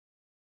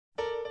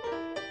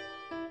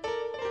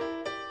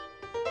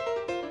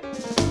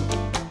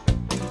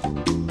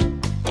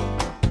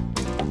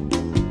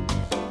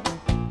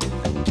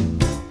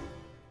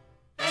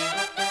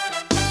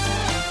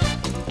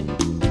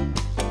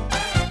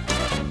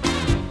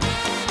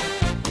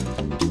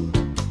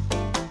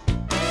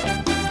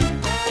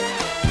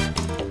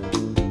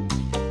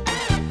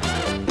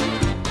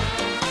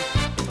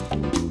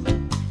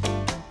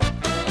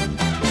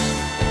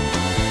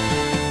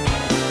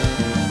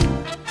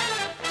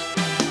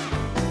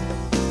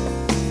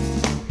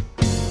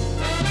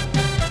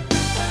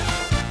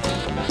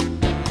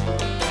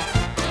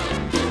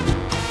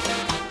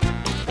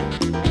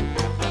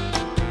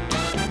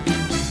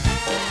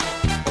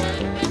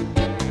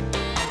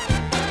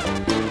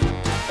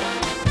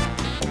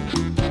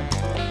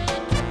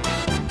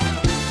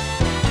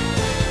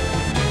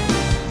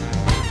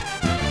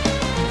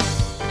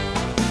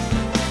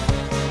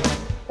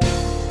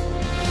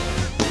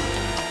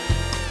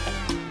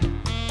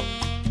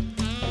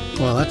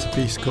Well, that's a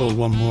piece called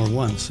One More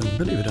Once, and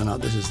believe it or not,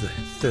 this is the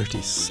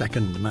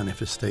 32nd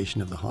manifestation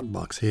of the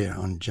Hotbox here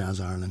on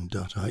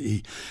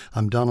jazzireland.ie.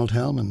 I'm Donald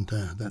Helm, and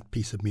that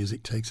piece of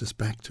music takes us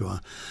back to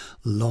our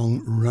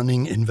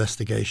long-running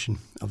investigation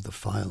of the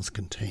files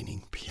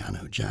containing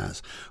piano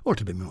jazz, or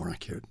to be more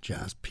accurate,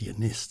 jazz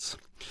pianists.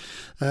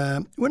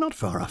 We're not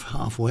far off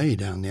halfway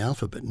down the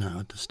alphabet now,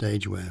 at the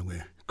stage where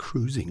we're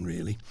cruising,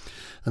 really,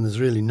 and there's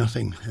really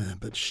nothing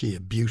but sheer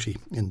beauty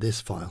in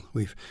this file.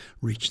 We've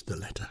reached the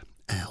letter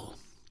L.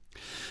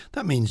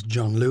 That means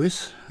John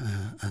Lewis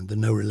and the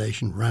no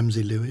relation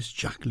Ramsey Lewis,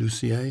 Jacques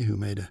Lussier, who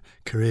made a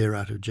career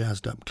out of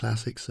jazzed up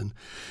classics, and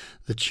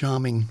the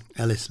charming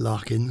Ellis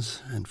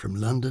Larkins, and from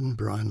London,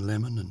 Brian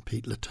Lemon and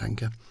Pete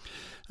Latanka.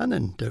 And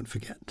then don't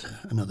forget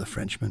another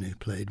Frenchman who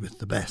played with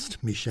the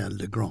best, Michel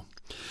Legrand.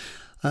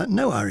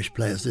 No Irish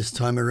players this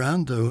time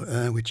around,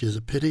 though, which is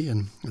a pity,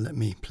 and let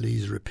me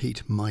please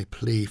repeat my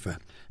plea for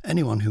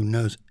anyone who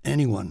knows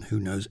anyone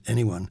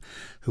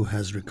who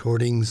has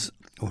recordings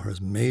or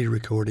has made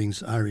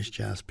recordings, Irish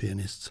jazz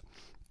pianists.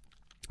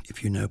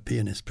 If you know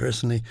pianists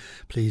personally,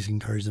 please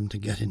encourage them to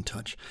get in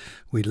touch.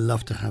 We'd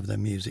love to have their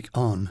music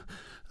on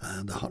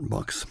the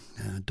Hotbox.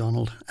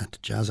 Donald at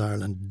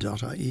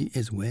jazzireland.ie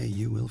is where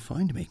you will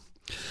find me.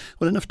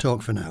 Well, enough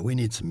talk for now. We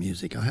need some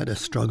music. I had a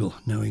struggle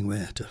knowing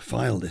where to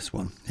file this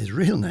one. His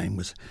real name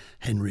was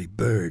Henry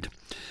Bird,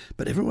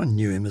 but everyone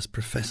knew him as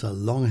Professor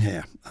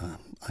Longhair,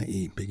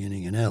 i.e.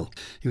 beginning in L.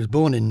 He was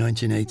born in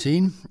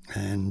 1918,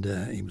 and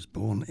he was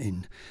born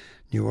in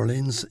New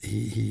Orleans.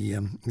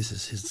 This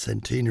is his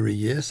centenary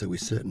year, so we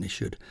certainly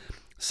should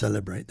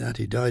celebrate that.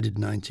 He died in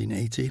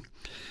 1980.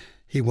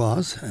 He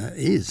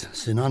is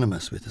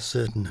synonymous with a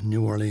certain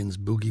New Orleans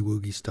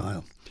boogie-woogie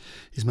style.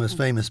 His most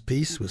famous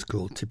piece was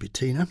called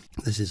Tipitina.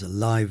 This is a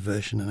live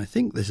version, and I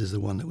think this is the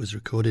one that was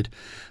recorded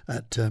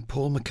at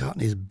Paul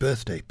McCartney's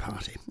birthday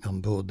party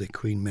on board the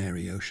Queen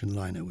Mary ocean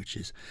liner, which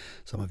is,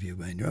 some of you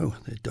may know,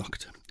 they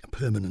docked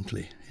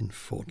permanently in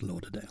Fort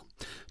Lauderdale.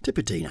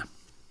 Tipitina.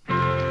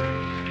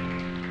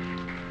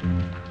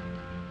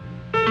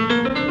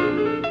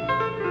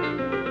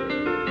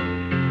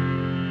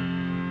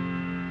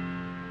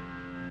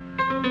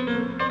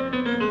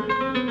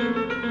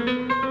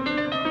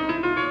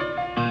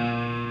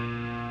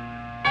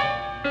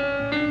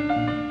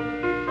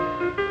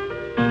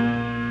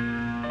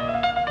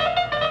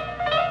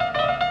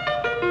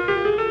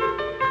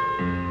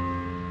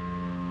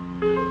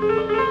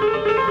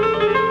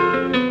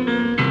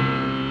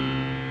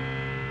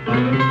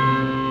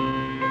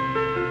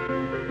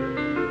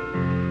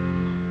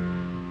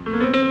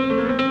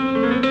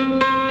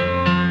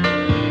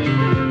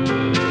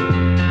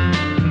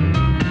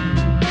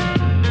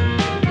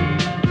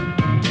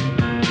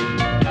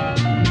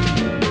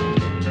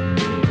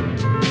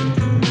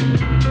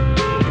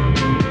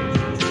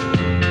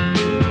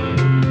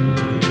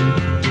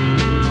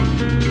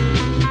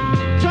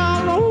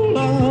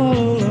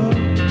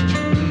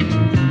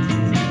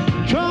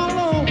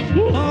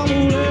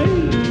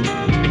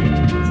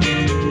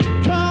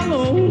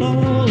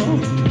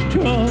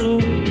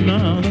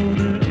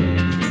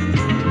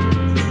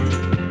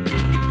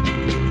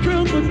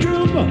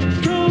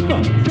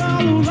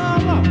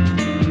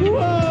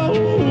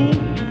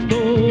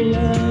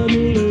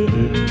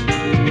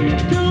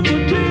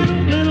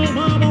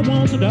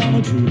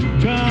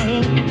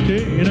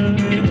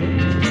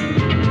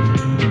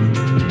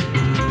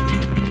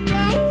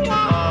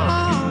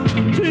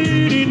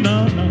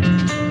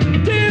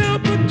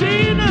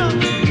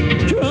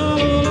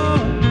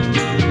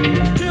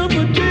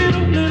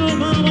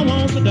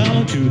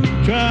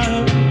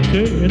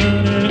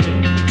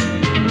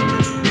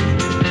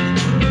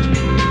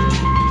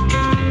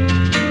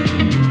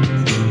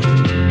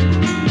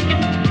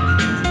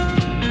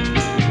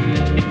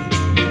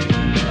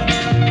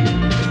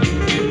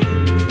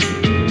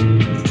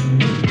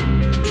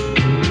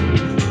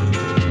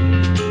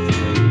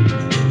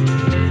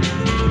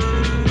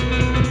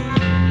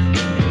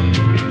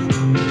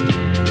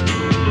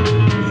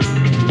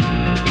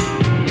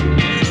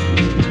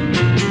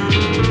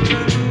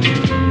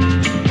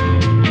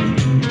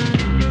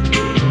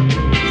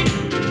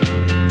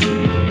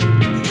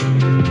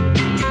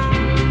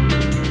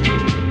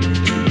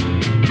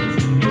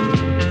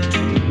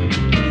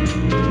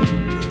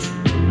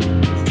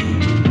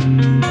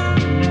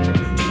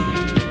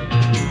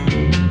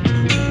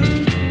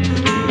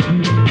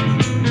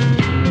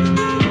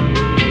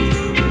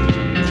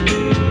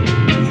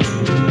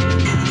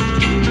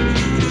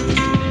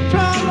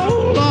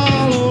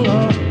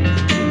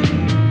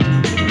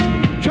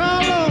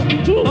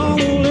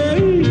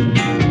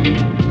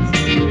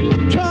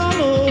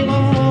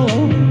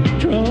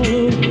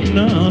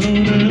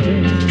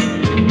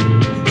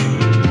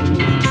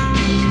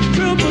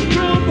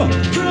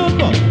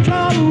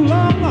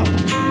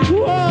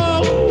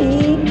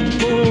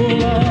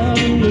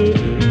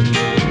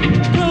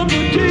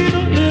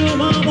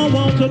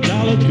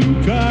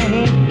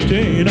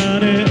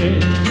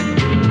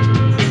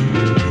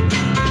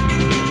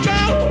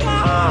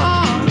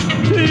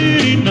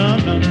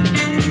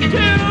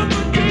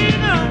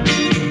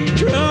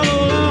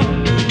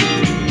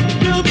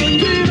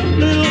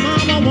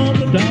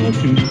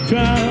 all too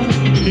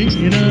proud,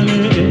 thinking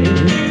of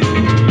it.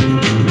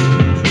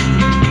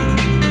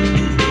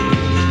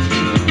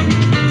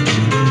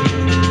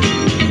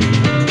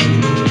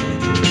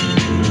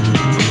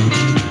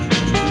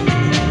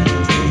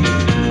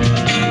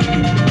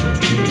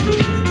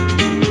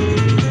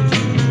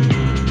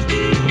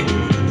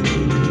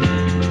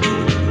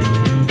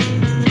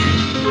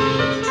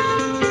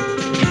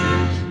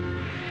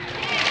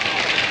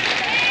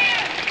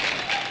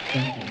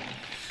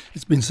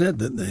 It's been said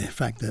that the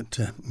fact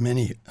that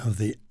many of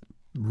the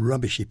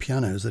rubbishy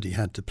pianos that he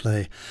had to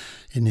play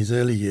in his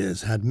early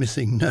years had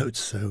missing notes,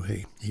 so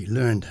he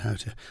learned how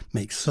to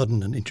make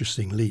sudden and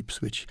interesting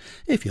leaps, which,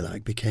 if you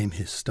like, became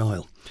his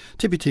style.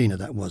 Tipitina,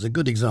 that was a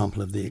good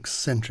example of the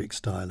eccentric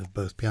style of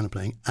both piano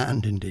playing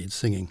and indeed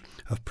singing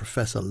of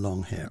Professor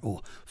Longhair,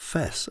 or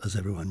Fess as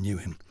everyone knew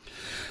him.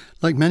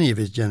 Like many of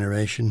his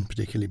generation,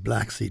 particularly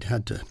blacks, he'd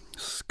had to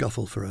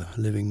scuffle for a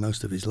living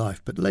most of his life,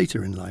 but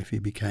later in life he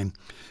became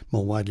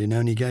more widely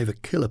known. He gave a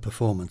killer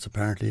performance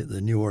apparently at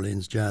the New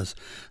Orleans Jazz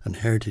and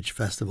Heritage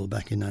Festival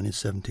back in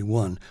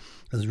 1971,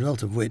 as a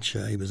result of which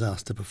he was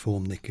asked to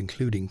perform the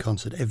concluding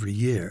concert every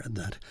year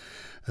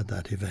at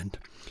that event.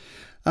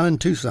 Alan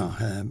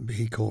Toussaint,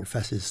 he called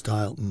Fess's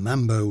style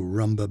Mambo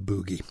Rumba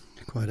Boogie.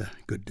 Quite a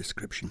good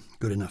description,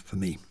 good enough for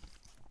me.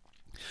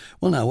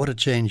 Well, now, what a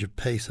change of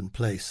pace and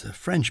place.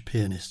 French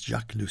pianist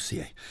Jacques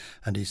Lussier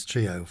and his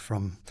trio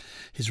from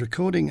his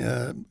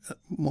recording,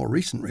 more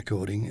recent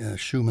recording,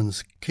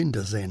 Schumann's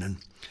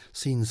Kinderscenen,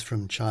 Scenes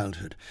from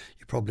Childhood.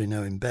 You probably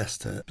know him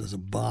best as a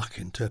Bach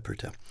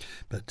interpreter,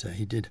 but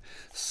he did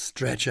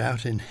stretch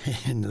out in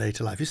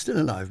later life. He's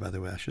still alive, by the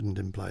way. I shouldn't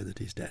imply that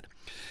he's dead.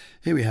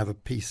 Here we have a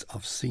piece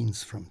of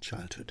Scenes from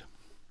Childhood.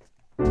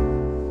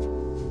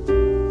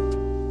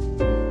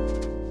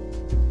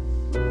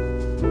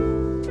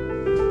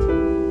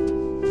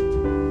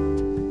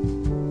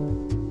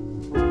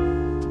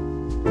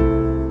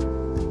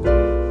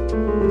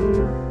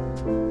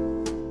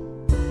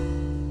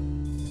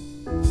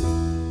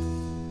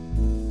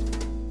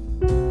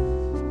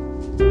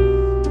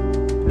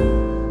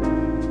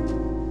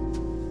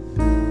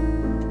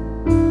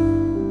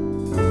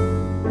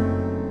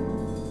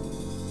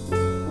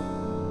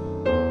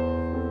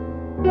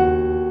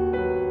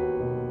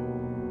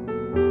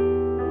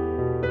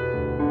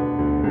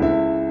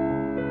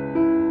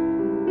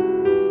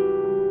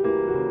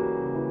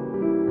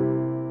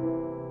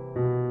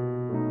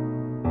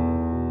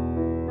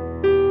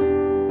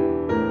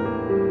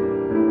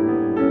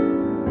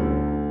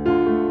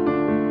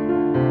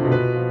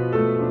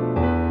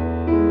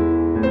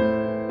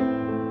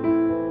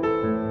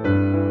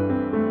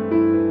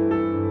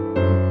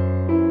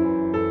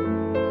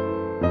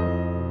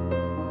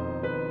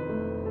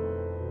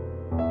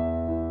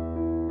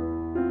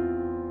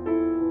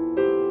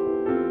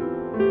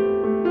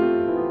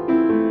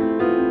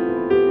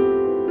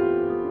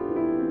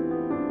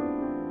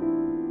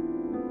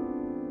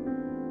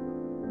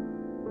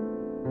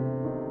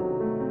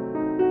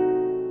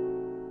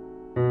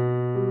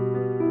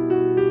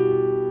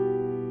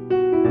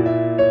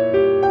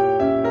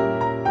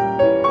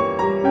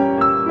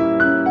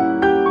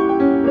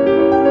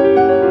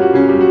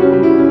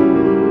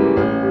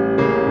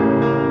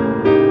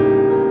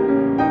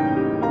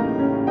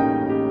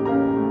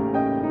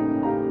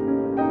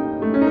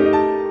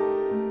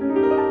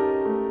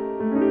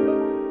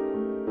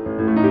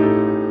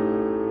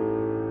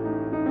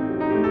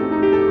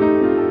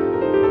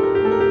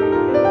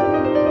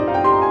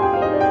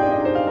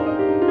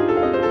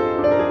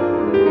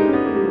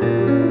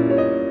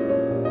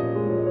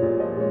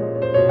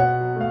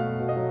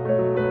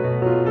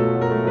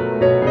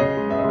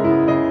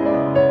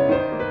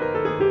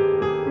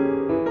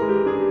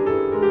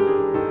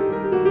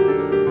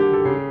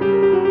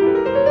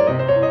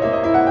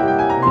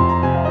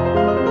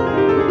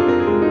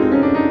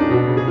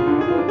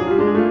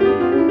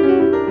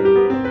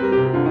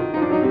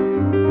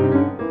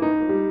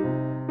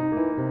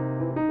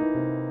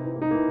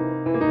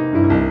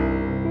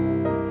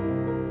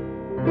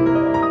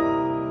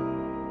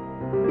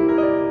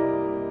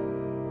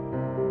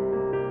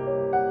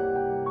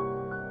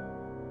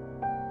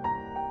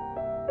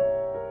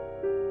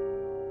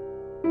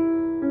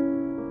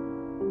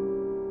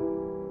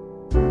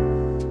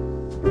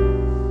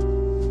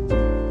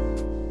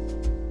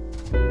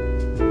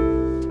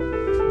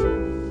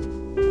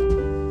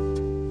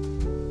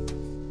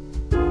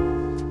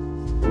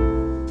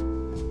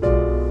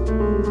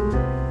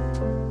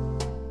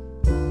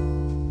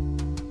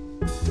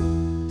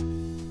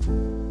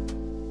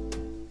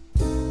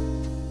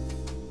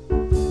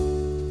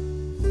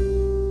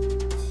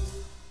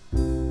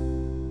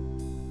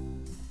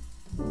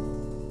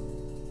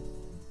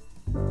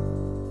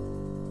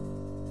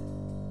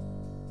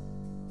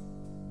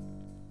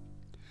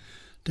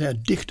 Der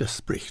Dichter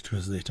spricht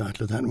was the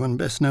title of that one,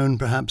 best known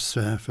perhaps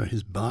for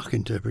his Bach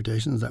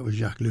interpretations. That was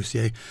Jacques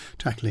Lussier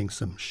tackling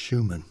some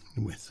Schumann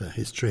with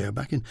his trio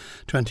back in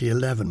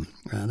 2011.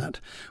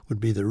 That would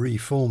be the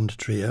reformed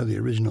trio. The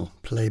original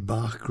Play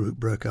Bach group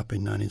broke up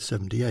in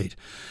 1978.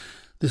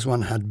 This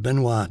one had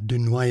Benoit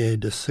Dunoyer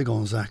de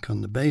Segonzac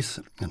on the bass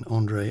and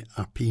André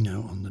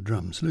Arpino on the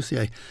drums.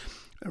 Lucier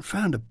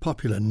found a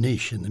popular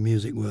niche in the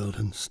music world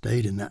and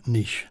stayed in that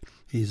niche.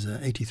 He's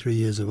 83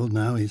 years old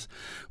now. He's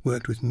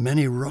worked with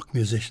many rock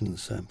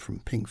musicians, from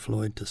Pink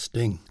Floyd to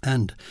Sting.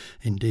 And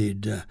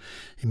indeed,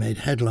 he made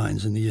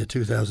headlines in the year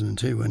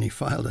 2002 when he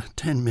filed a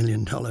 $10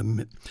 million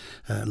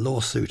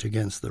lawsuit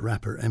against the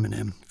rapper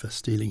Eminem for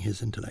stealing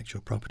his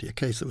intellectual property, a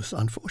case that was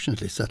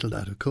unfortunately settled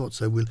out of court,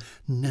 so we'll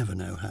never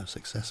know how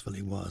successful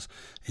he was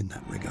in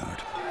that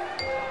regard.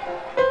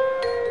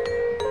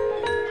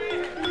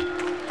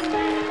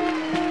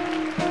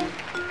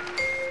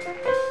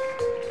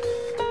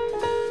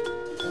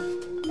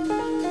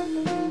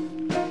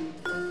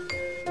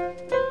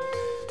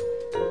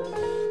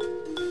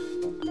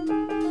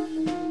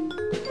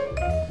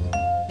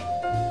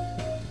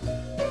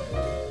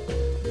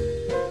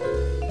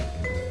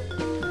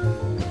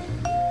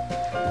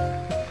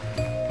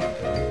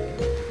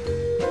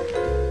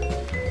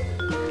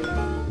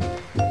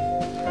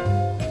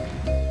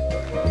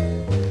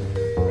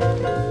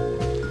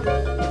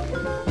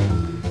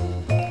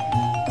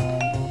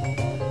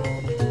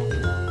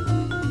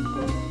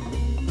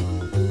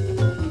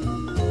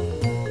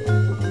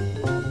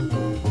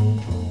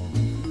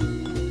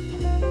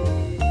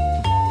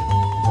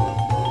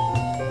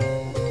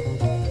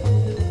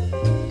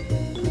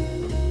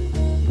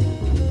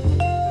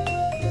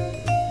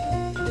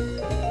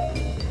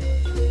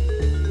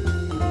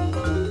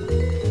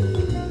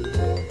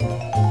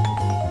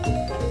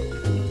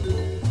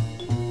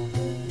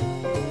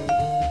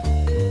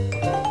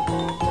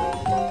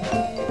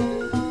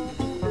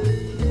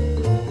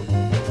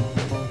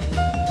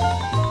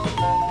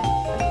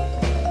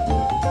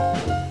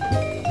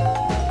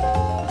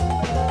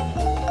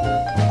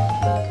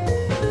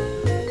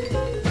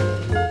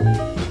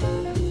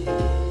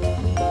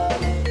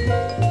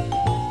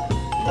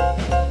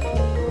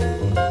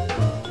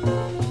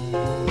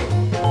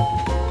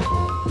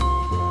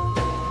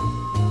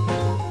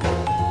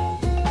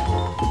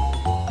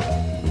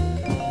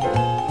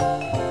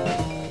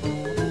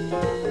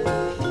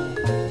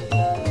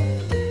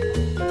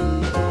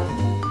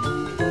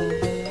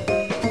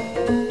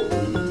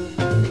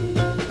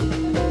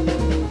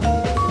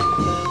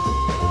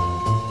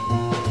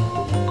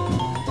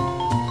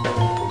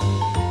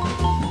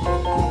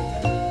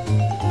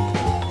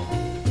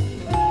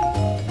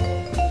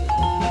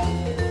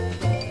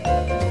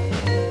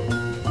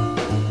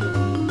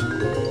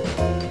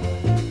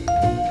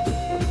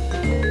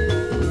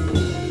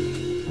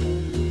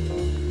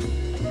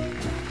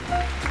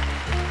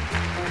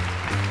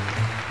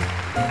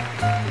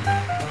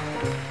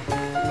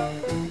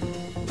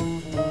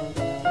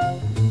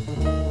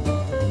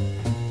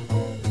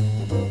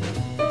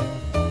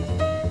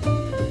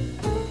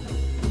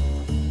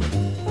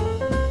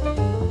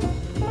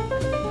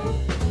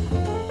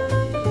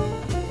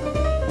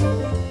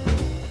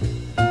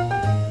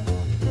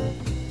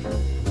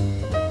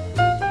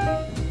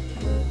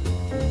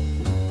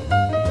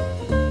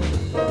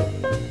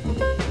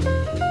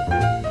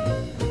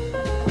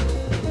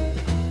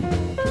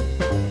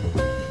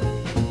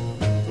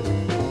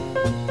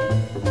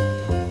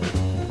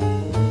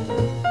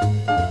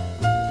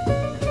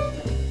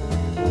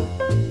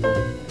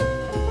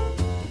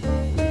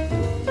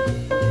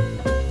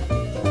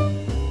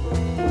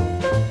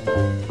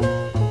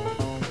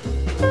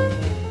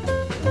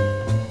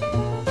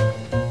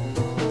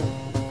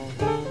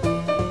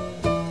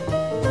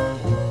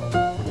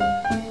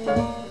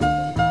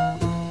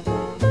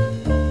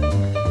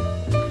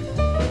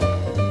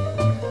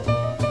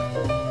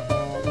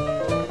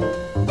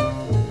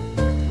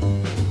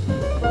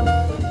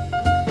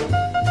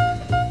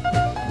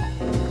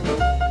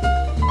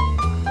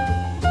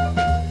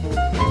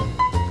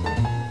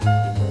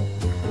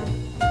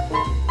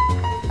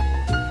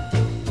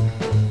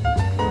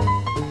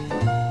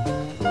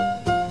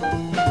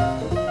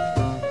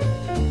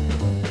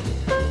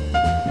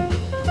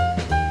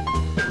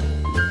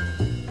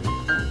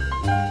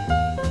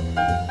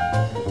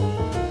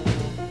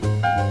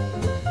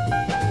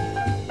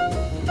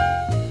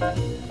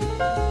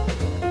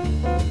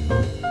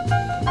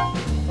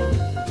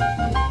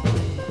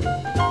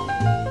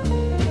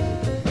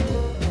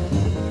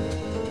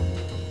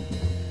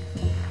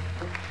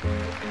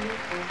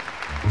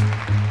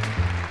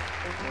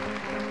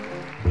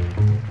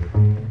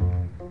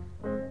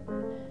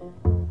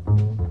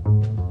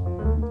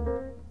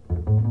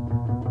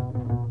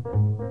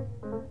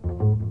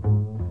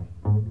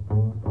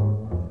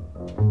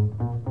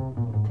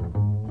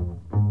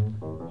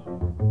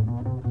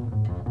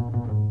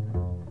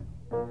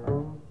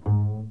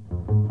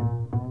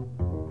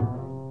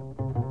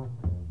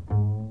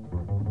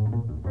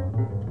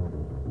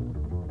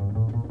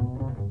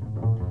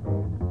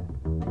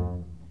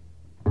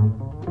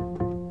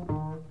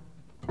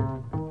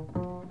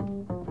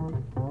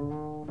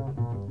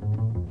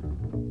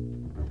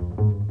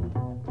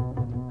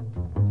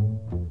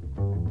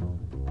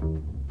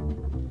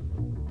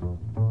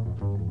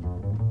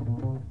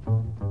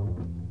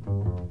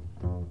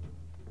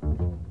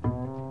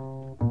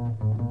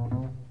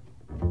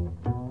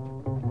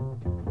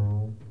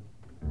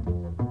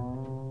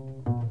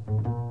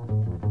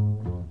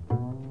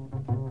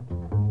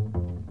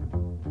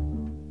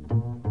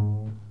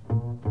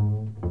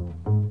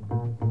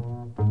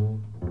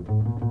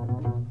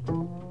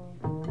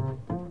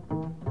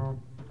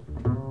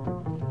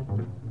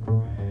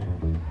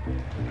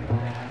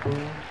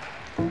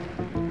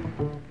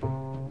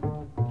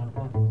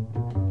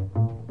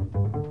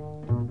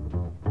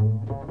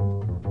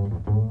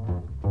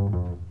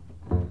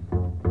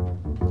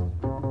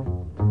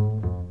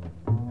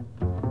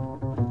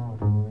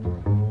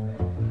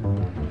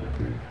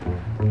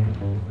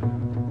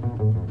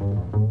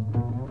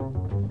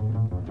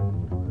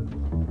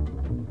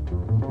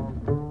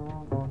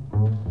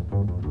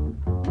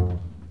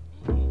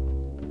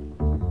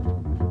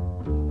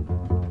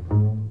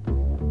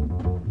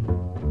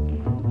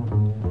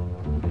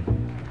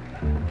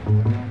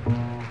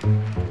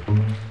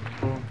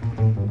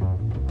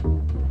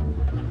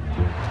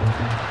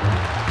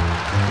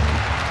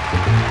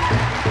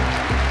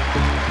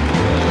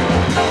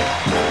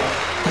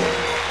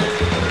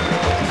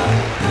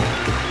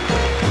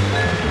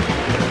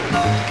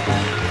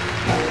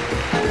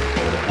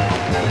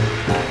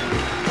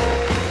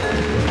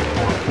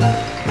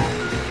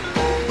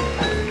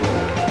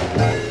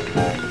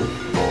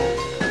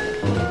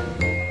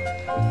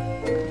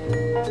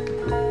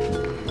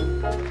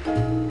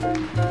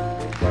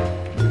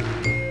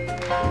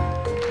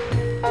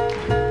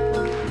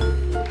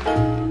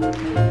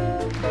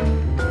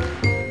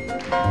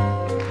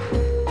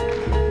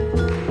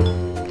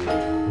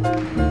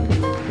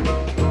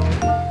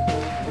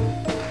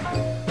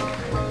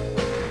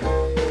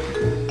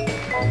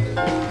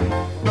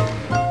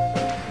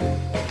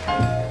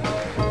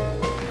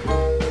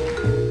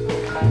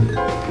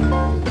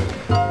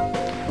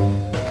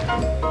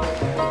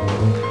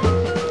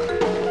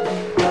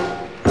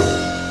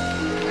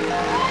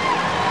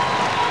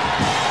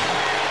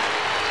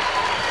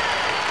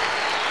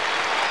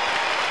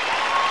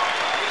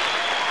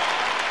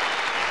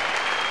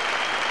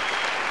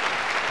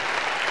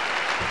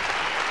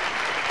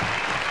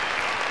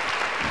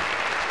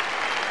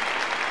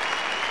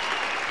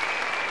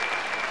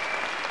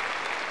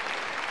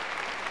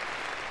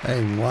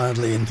 A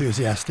wildly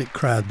enthusiastic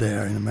crowd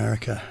there in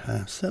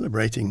America,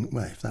 celebrating,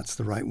 well, if that's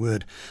the right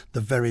word,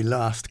 the very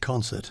last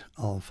concert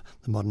of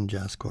the Modern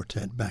Jazz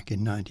Quartet back in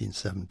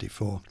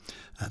 1974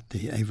 at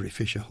the Avery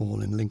Fisher Hall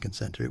in Lincoln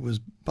Center. It was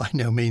by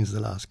no means the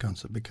last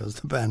concert because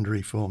the band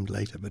reformed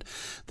later, but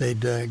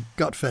they'd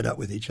got fed up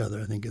with each other,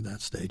 I think, at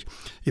that stage.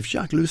 If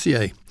Jacques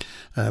Lussier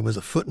was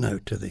a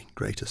footnote to the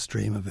greater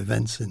stream of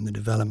events in the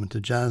development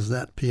of jazz,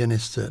 that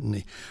pianist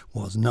certainly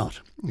was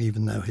not,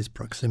 even though his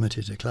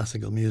proximity to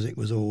classical music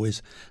was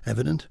always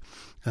evident,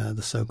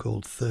 the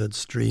so-called third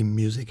stream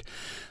music.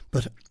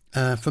 But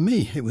for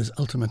me, it was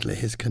ultimately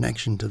his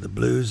connection to the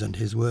blues and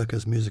his work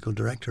as musical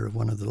director of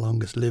one of the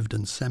longest-lived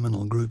and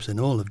seminal groups in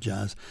all of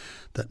jazz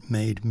that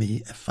made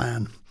me a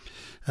fan.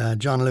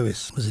 John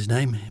Lewis was his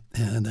name.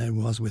 There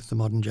was with the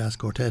Modern Jazz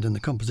Quartet, and the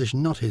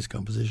composition, not his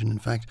composition, in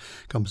fact,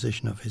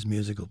 composition of his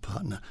musical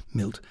partner,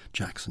 Milt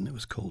Jackson. It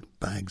was called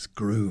Bag's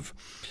Groove.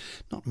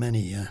 Not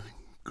many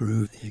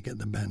groove. You get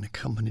the band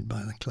accompanied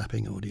by the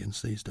clapping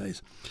audience these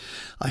days.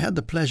 I had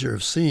the pleasure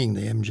of seeing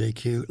the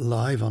MJQ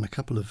live on a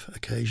couple of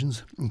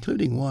occasions,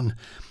 including one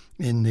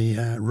in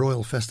the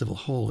Royal Festival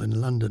Hall in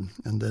London,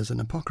 and there's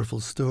an apocryphal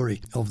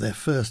story of their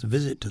first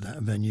visit to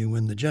that venue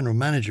when the general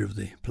manager of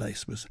the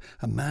place was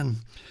a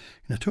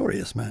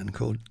notorious man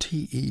called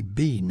T.E.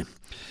 Bean.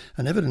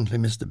 And evidently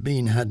Mr.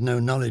 Bean had no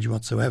knowledge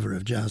whatsoever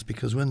of jazz,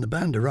 because when the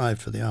band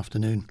arrived for the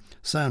afternoon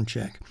sound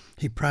check,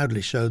 he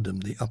proudly showed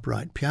them the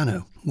upright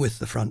piano with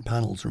the front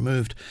panels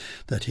removed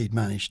that he'd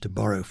managed to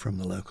borrow from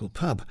the local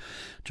pub.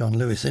 John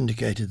Lewis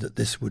indicated that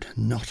this would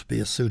not be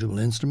a suitable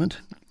instrument,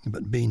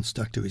 but Bean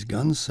stuck to his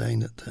guns, saying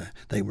that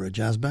they were a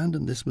jazz band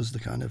and this was the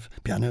kind of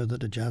piano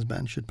that a jazz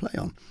band should play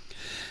on.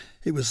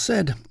 It was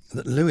said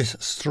that Lewis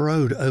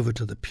strode over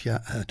to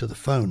the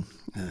phone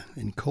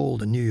and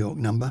called a New York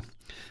number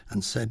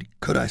and said,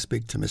 "Could I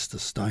speak to Mr.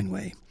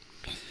 Steinway?"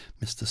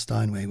 Mr.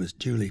 Steinway was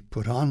duly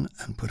put on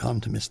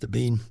to Mr.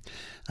 Bean,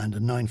 and a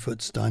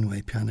 9-foot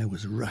Steinway piano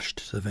was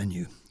rushed to the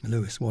venue.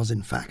 Lewis was,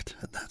 in fact,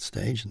 at that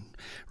stage, and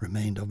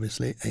remained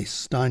obviously, a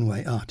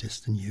Steinway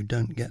artist, and you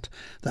don't get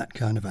that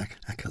kind of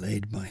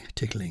accolade by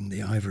tickling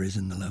the ivories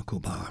in the local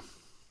bar.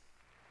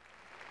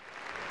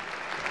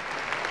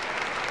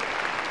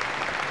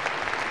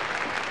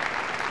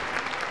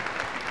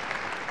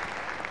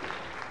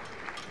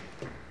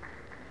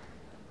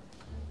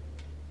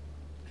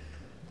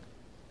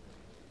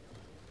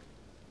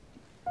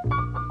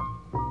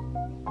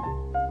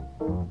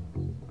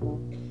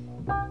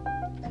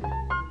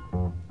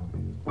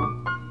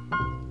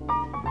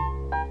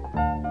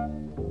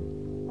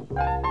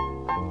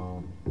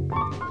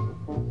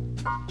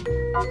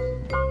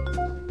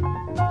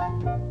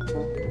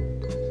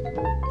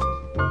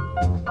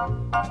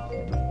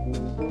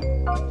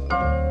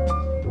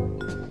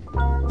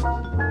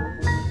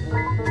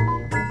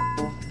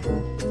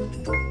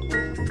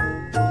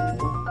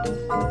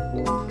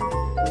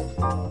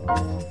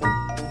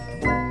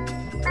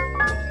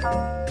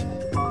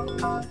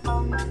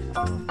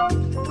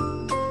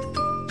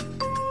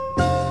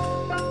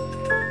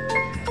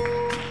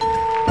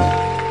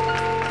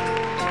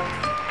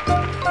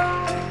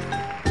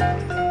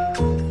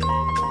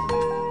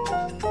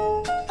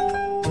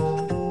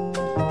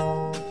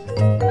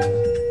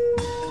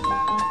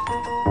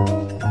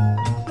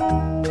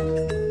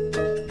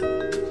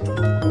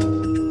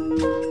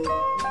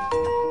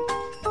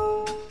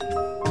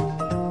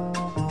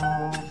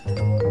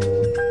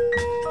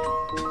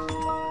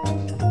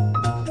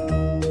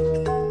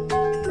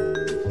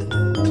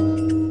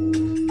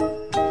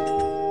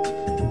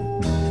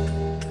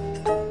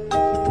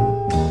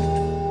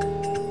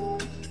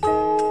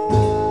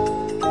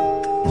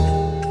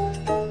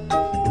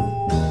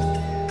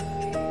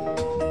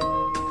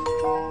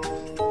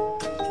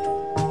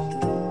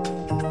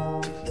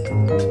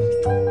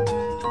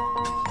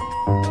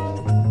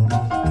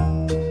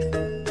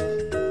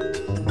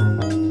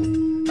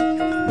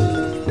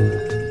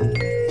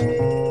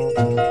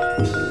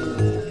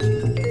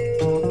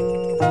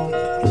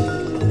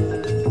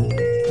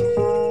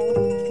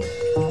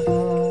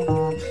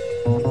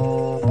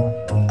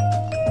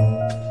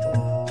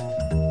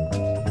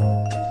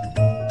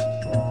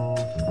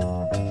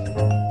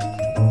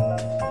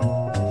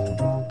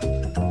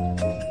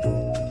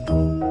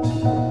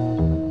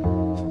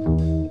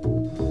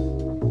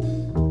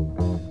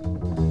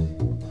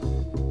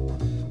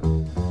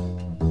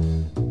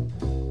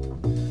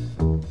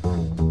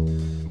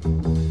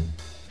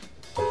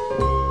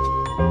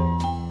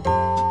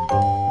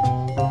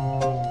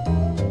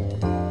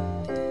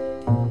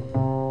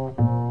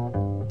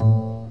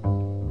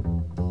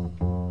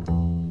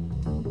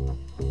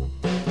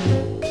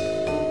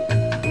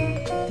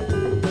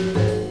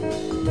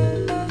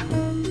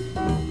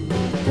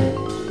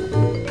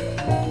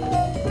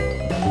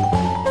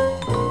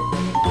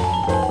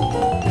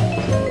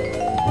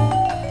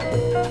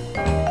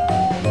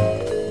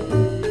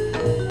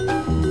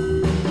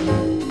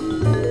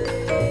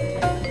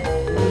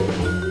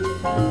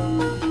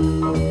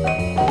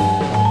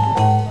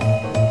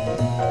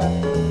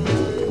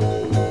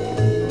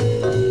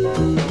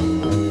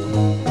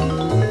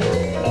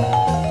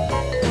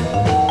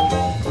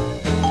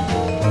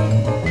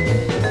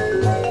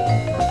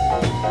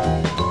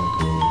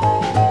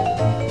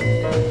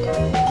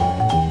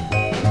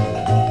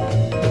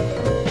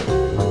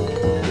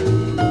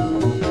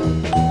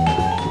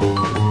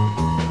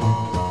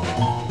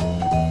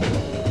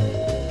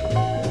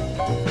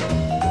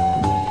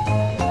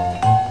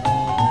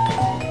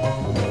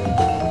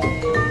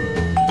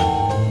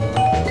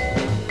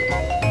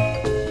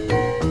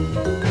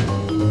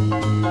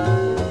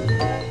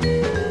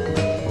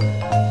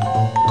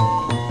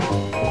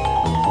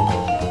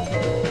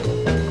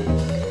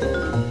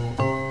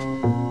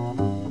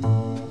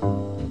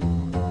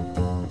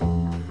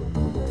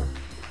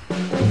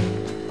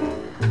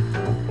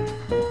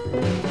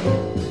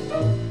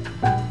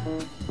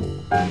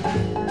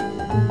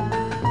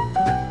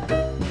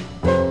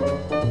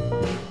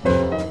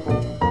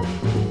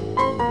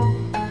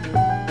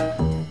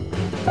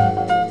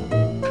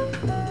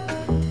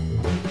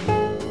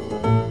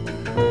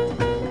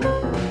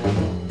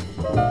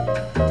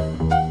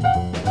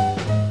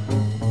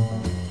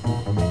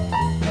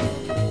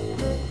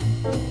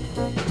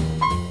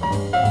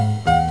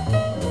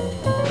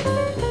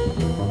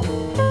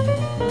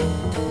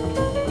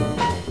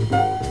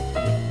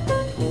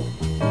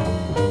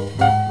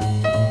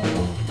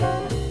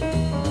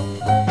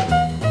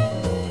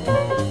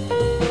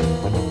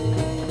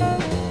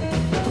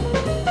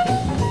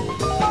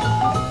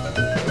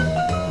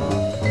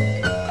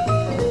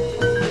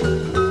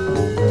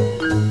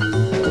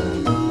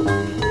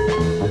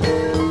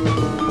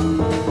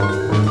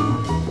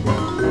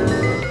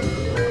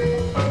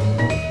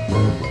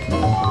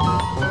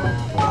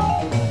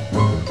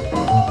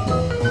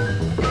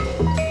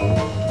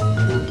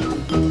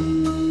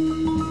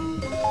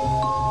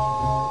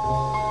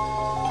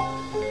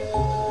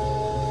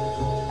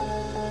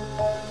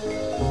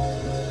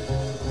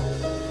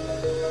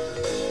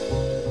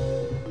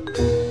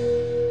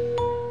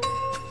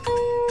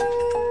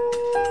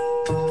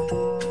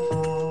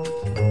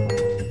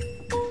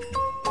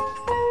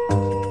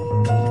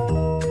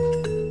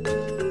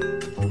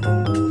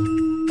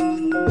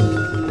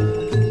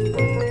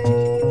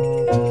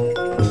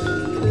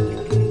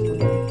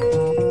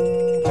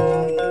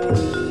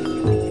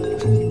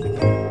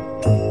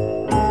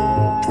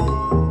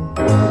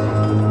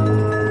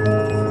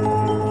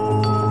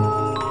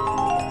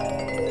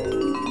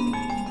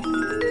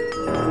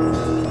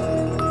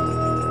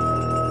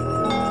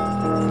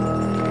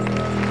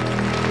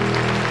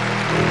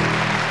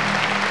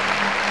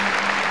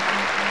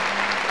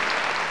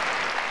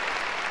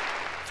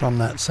 From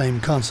that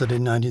same concert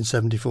in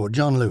 1974,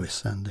 John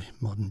Lewis and the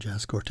Modern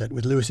Jazz Quartet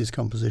with Lewis's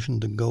composition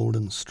The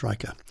Golden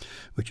Striker,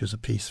 which was a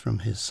piece from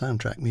his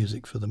soundtrack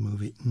music for the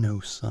movie No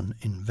Sun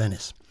in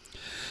Venice.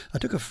 I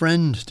took a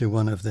friend to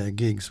one of their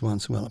gigs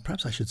once, well,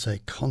 perhaps I should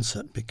say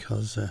concert,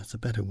 because it's a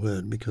better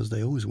word, because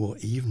they always wore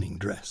evening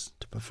dress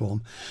to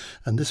perform.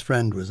 And this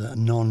friend was a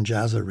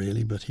non-jazzer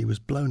really, but he was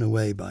blown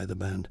away by the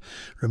band,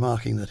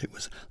 remarking that it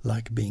was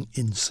like being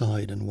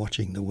inside and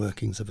watching the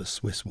workings of a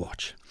Swiss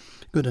watch.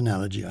 Good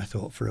analogy, I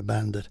thought, for a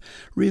band that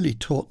really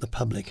taught the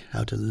public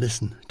how to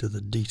listen to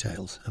the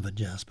details of a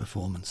jazz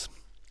performance.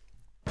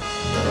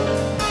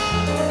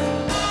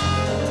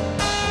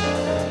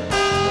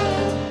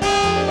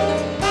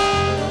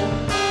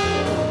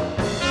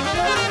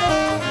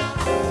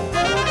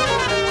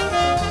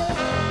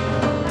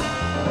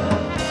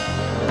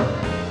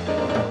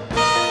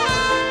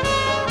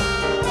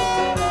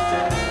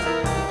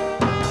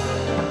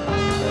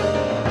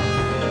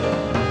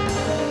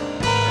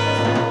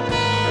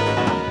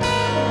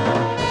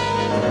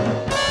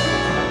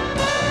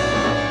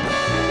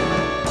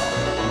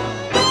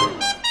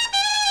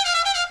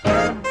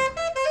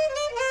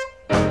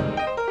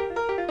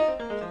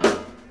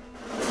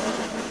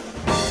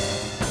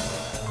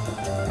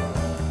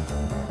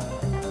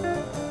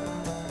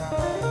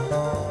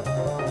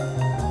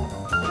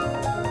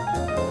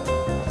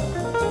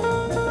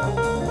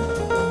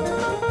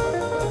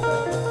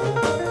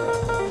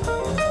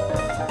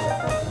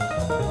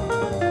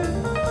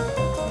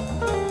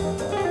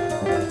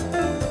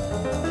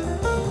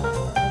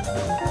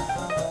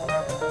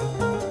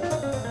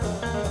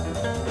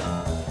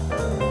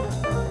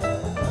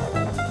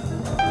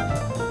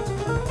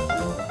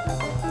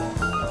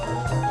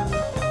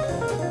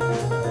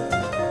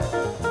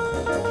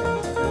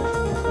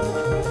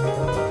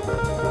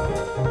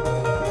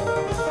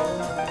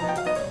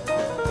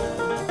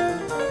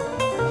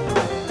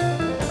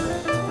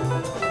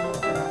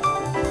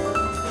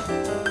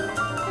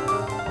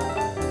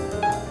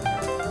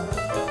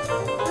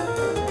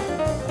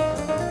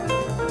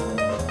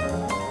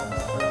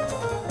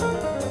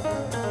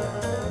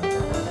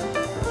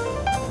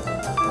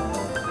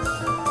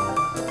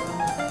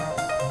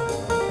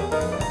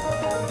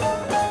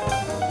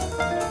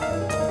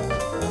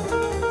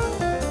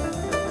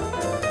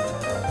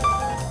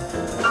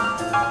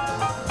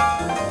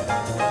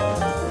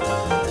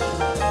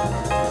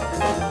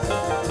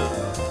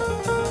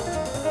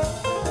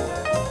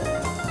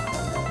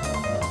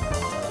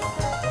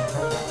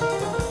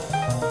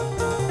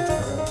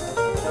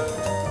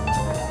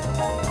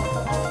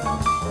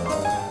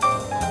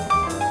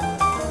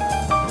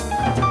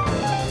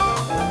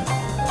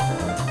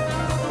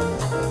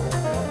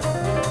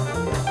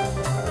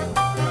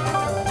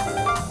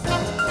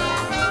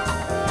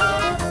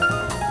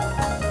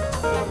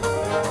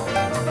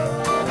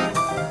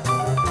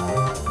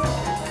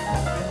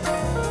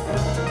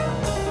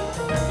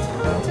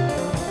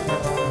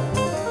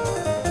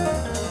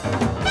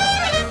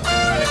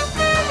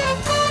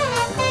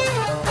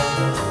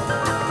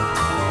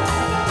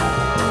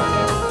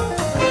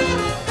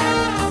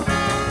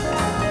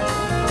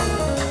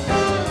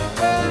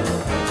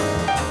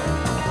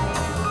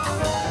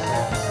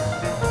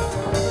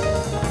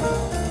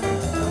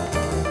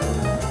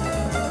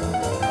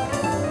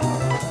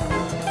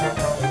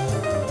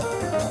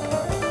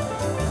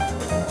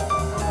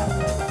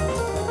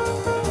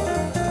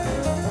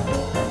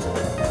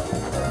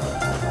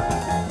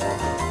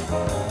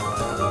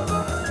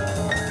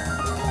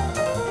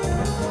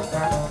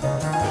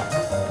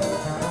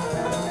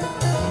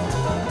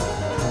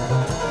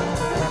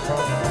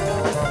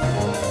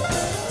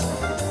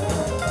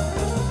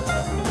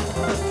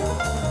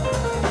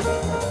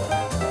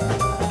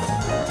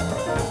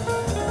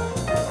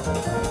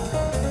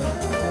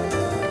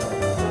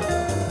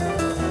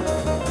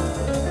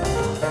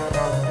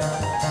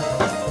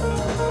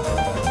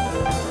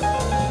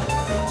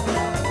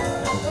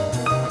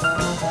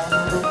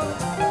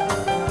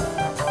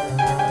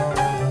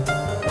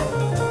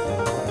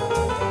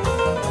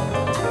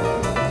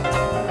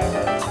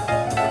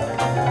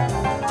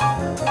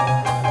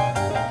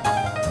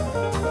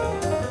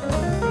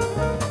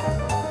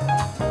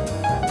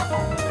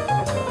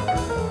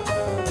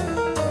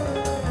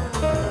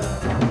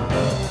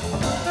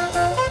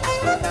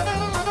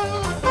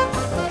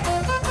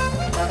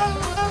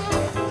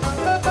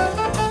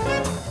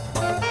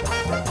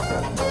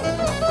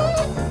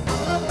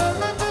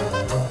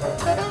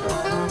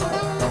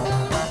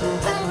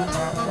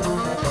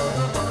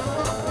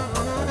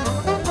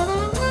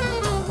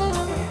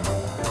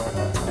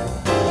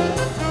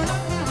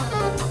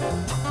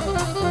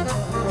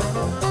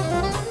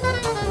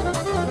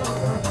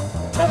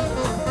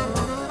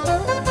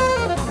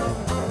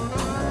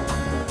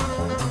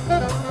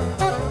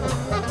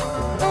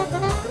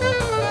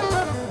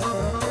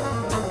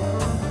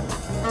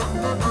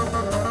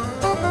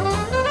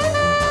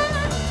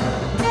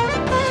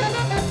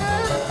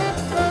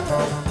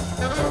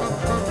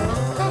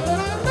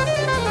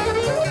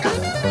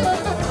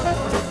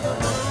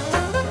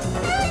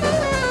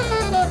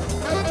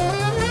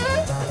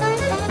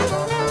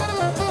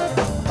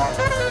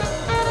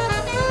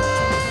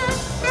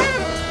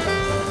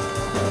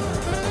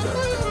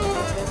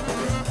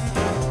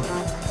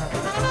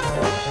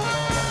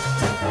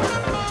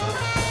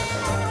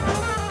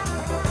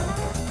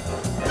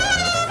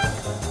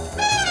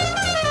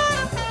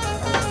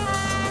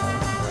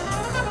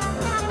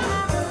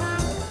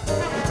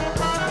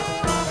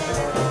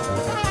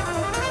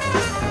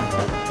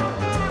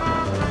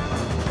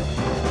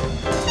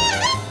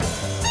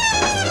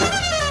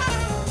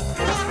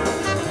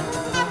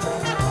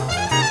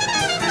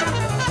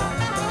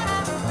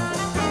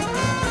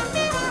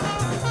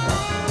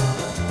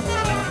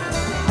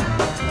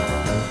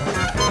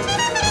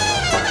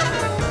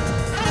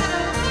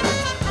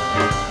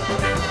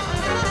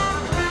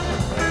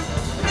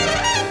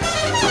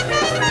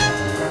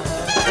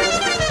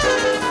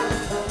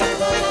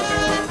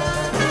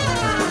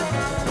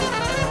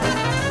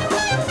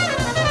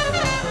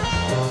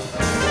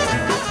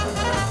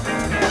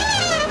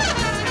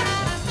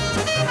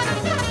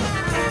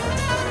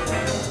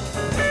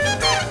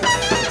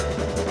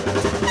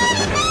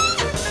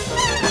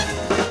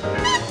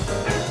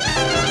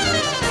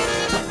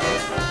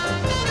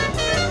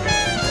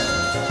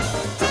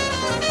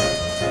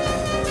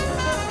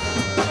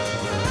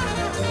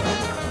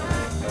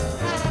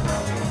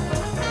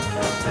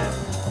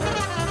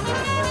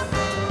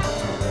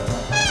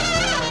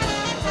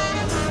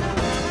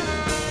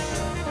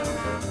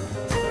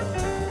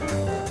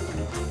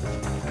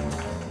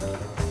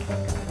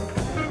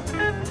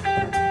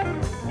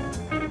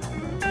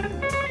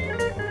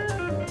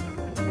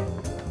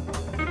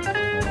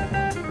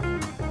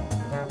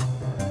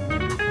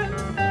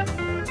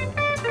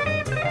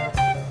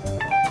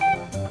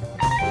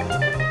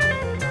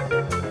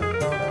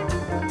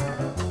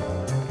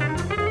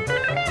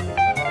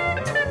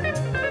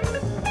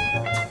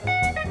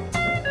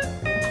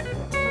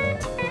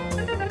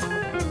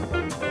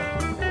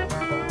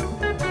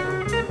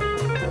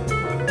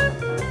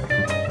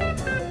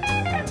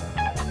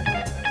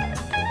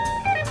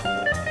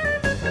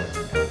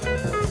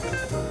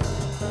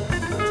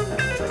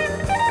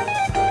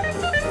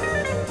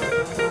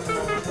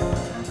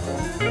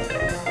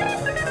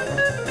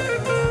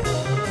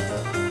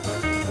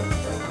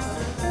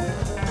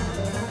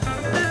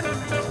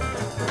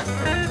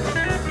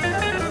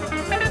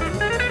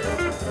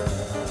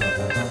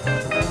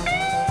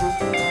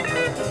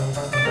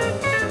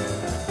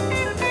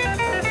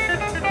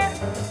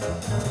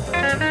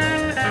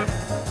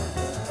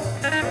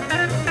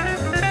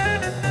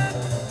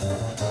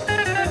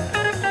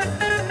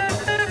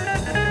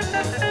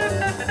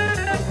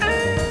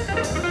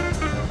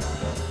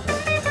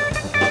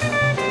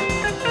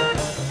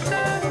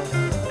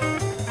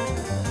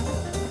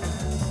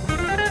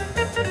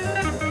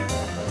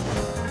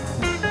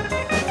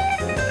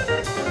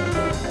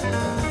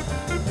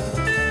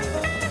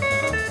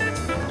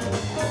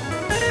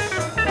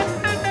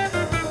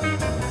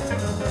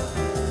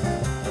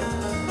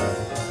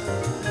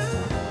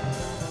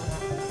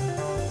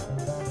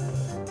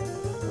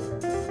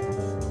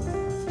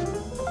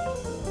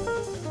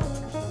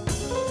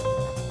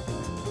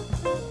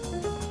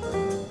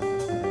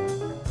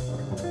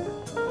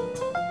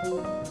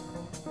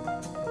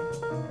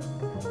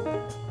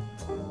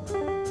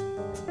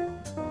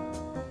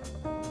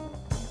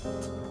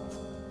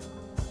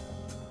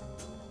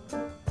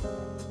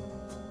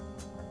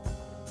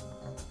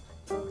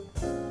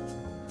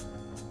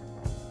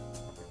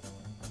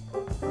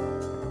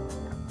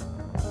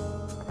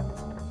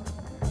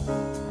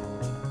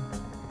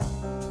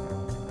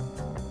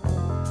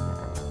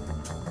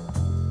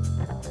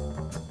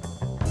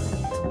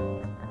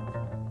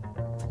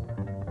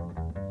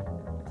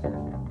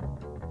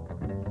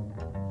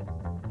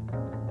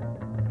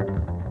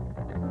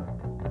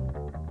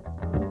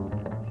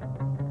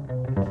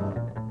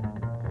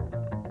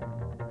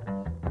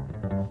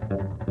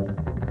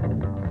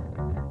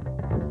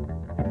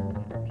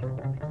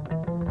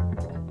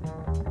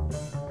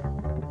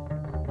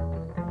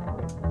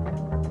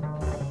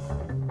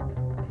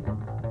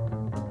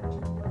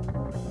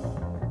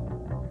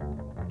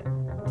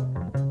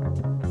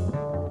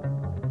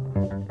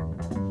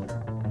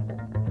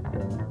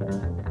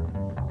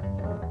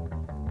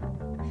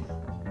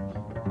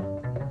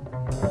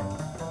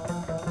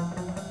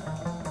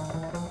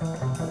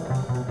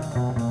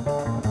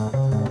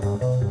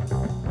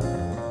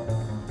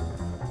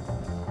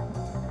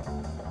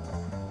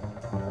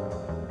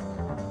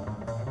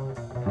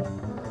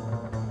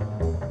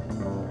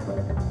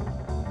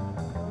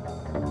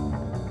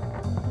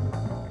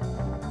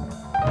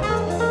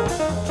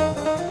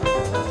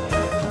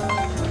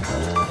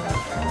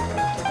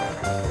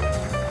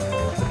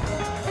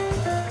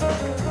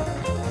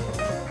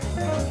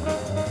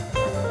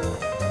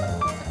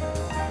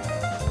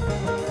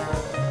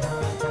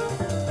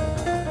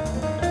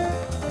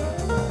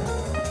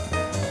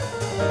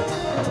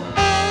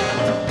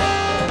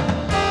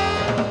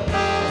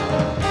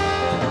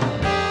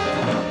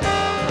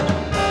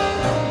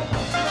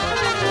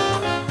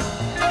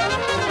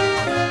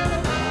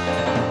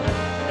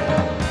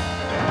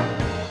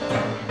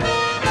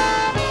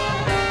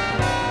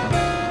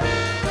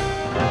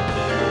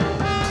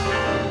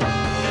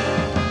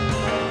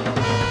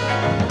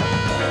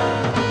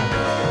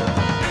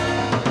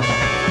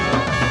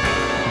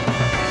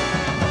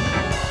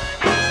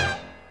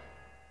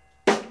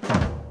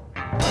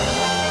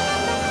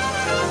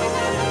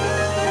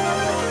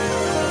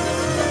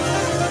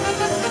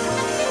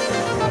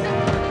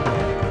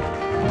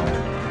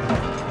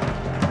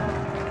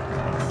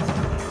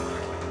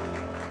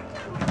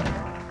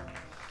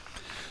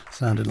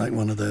 Sounded like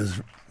one of those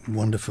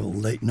wonderful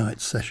late night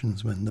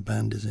sessions when the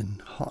band is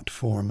in hot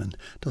form and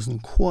doesn't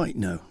quite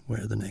know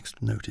where the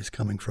next note is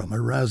coming from.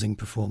 A rousing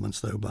performance,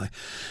 though, by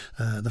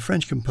the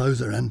French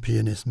composer and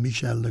pianist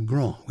Michel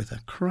Legrand, with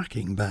a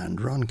cracking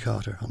band. Ron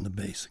Carter on the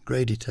bass,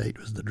 Grady Tate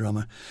was the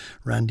drummer,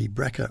 Randy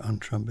Brecker on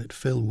trumpet,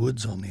 Phil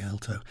Woods on the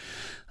alto,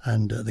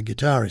 and the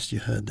guitarist you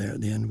heard there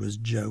at the end was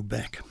Joe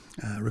Beck.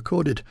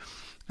 Recorded,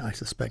 I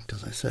suspect,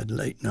 as I said,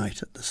 late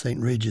night at the St.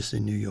 Regis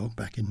in New York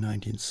back in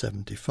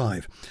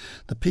 1975.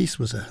 The piece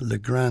was a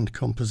Legrand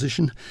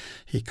composition.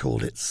 He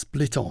called it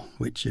Splittons,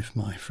 which, if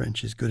my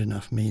French is good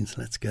enough, means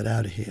let's get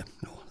out of here,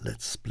 or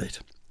let's split.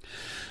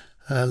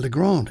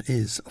 Legrand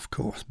is, of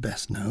course,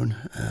 best known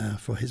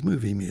for his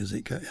movie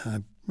music.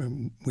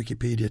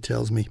 Wikipedia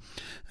tells me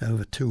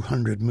over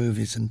 200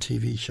 movies and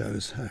TV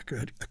shows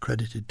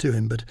accredited to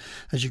him, but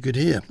as you could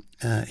hear,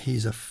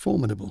 he's a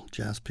formidable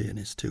jazz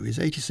pianist too. He's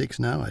 86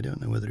 now. I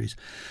don't know whether he's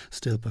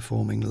still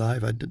performing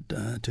live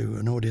to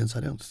an audience.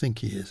 I don't think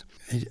he is.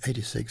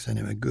 86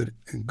 anyway,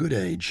 good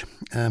age.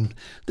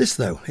 This,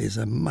 though, is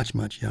a much,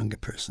 much younger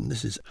person.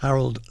 This is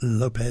Harold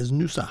Lopez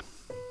Nusa.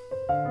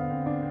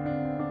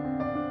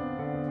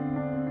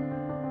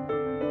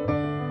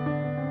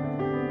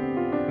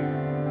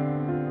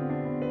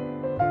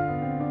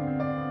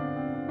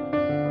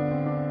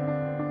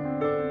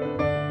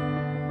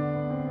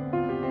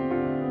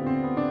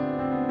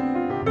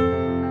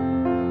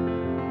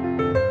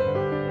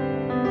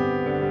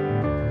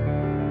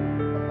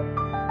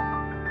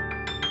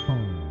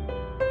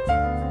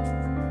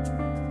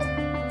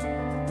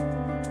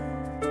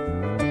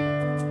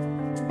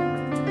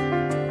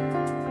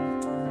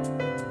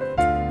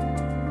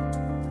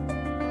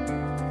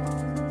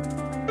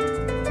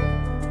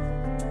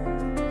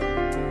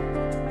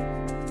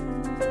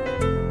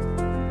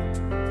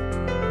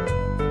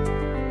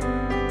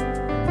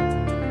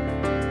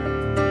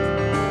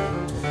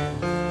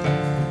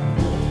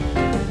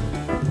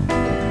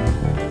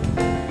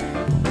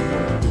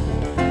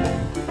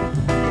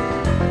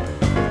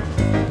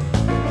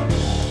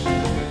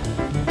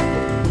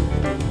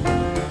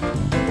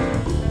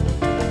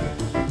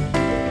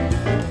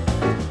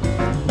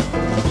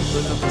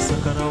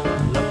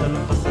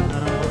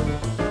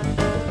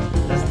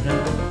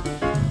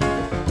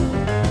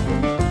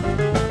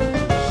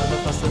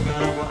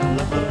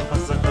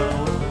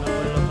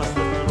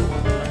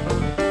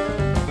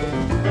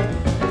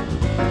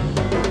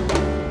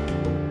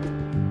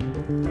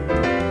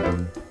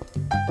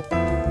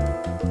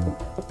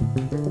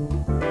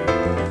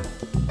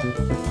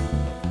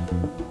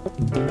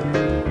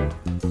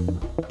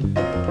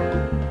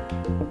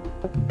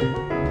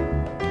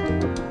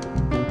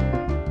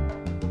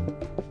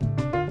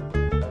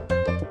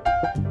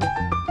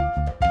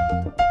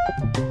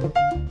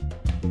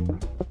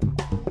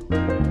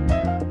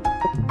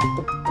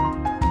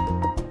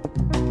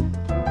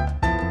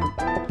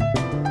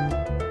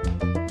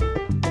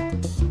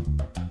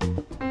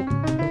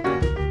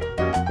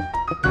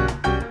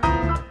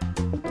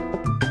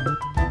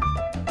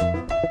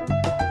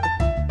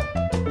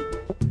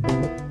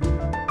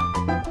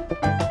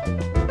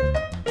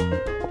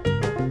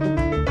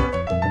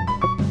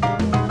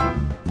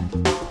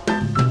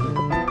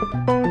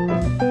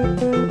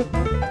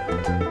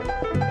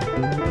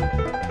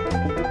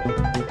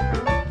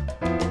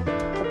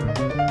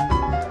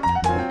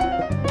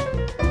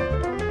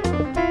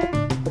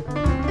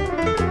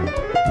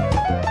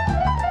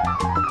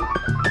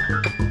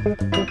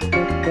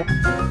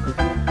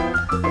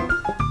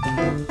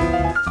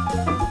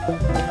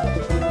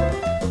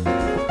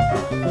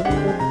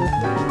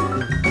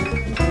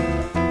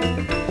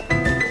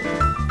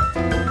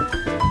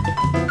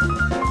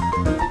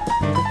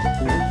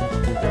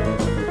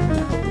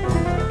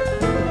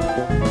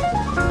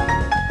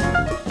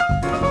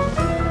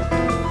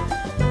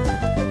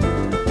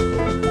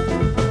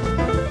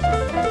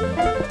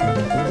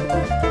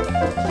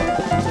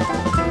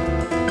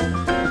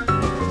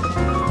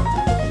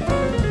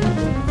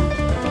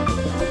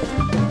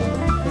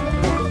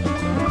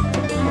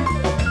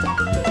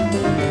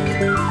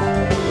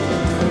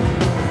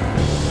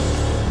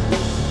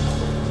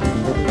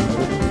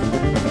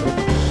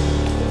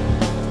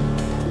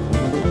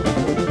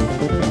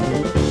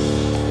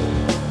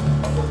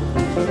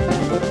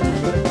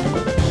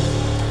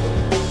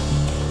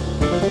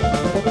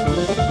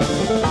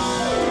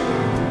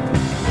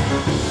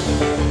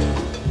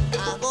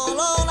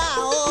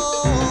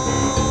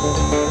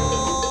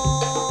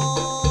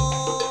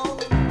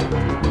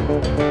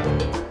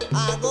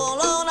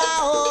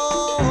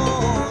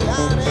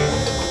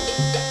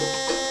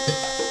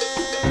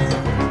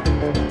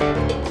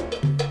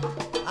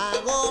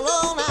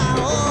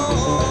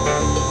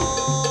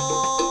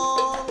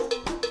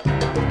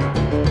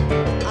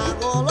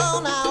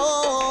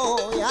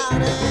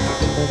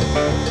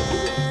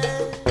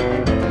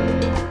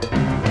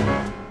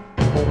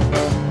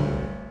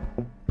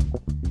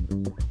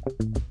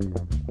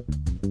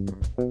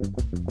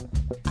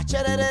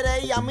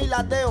 Achererere y a mi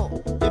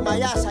lateo, de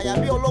mayasa y a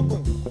bio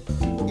loco,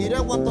 iré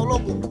cuanto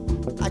loco,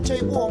 a cho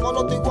ibu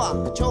ngolo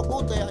tigwa cho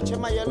kute ya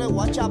chema yele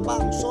wacha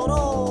bang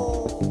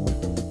soro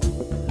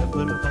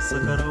Labalo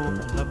fasakaro,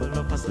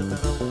 labalo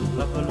fasakaro,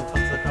 labalo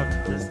fasakaro,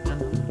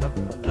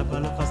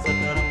 labalo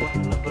fasakaro,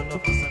 labalo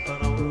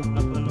fasakaro,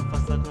 labalo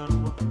fasakaro.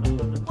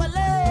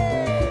 wale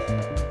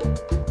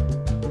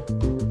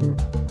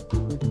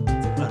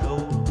Aro,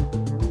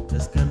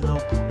 escano,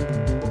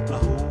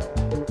 aho.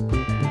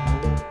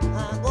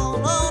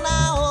 agolo na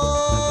o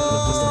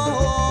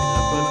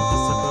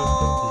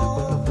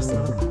Labalo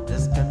fasakaro,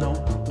 escano,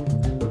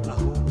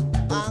 aho.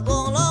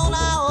 agolo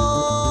na o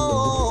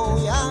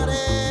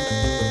yare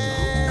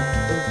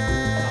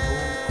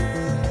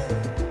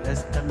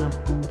Escano,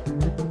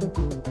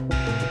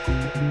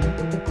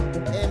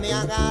 e mi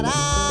agarra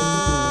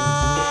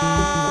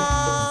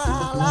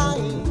la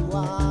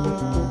igua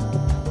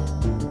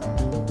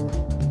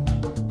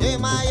e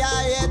maya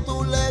e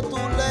tule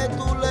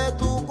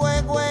tu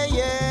kwe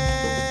ye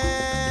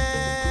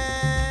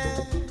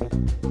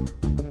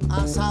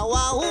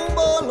asawa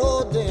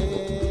umbolode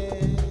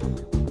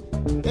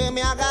e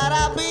mi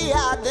agarra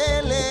via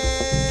dele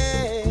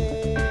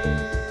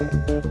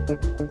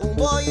un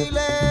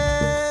boile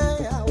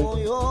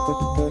awoyo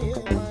ye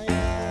maya.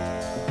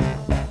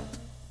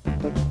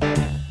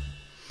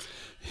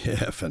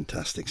 Yeah,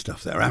 fantastic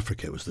stuff there.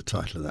 Africa was the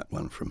title of that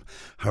one from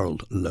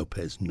Harold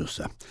Lopez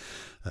Nussa.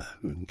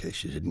 In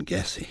case you didn't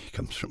guess, he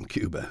comes from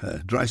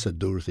Cuba. Drysa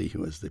Dorothy, who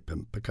was the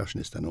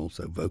percussionist and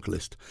also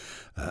vocalist.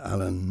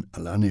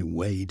 Alani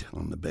Wade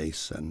on the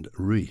bass, and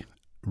Rui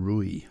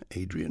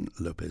Adrian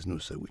Lopez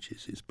Nussa, which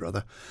is his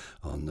brother,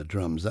 on the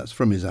drums. That's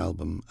from his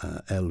album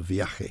El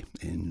Viaje,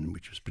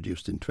 which was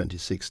produced in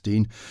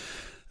 2016.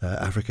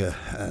 Africa,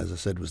 as I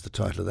said, was the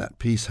title of that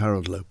piece.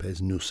 Harold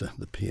Lopez Nussa,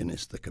 the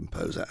pianist, the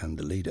composer and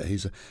the leader.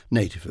 He's a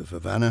native of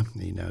Havana.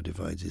 He now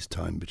divides his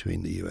time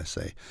between the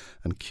USA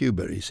and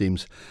Cuba. He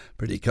seems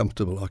pretty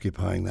comfortable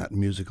occupying that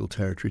musical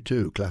territory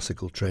too.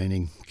 Classical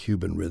training,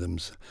 Cuban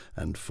rhythms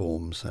and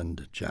forms,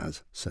 and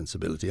jazz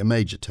sensibility. A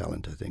major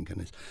talent, I think,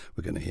 and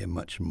we're going to hear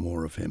much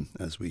more of him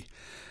as we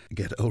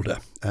get older.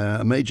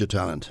 A major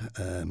talent.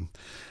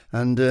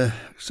 And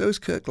so is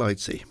Kirk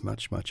Lightsey,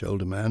 much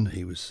older man.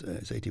 He's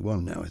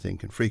 81 now, I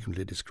think, and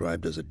frequently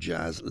described as a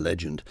jazz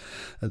legend.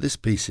 This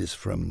piece is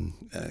from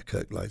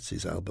Kirk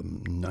Lightsey's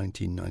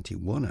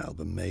 1991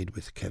 album, made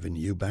with Kevin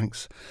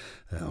Eubanks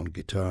on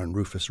guitar and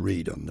Rufus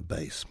Reid on the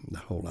bass. The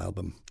whole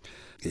album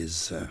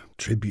is a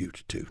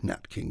tribute to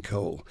Nat King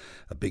Cole,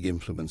 a big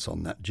influence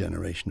on that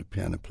generation of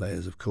piano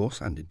players, of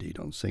course, and indeed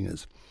on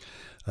singers.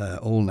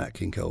 All Nat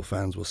King Cole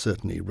fans will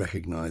certainly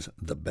recognise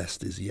The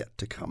Best Is Yet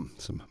to Come.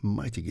 Some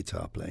mighty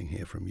guitar playing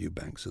here from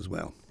Eubanks as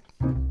well.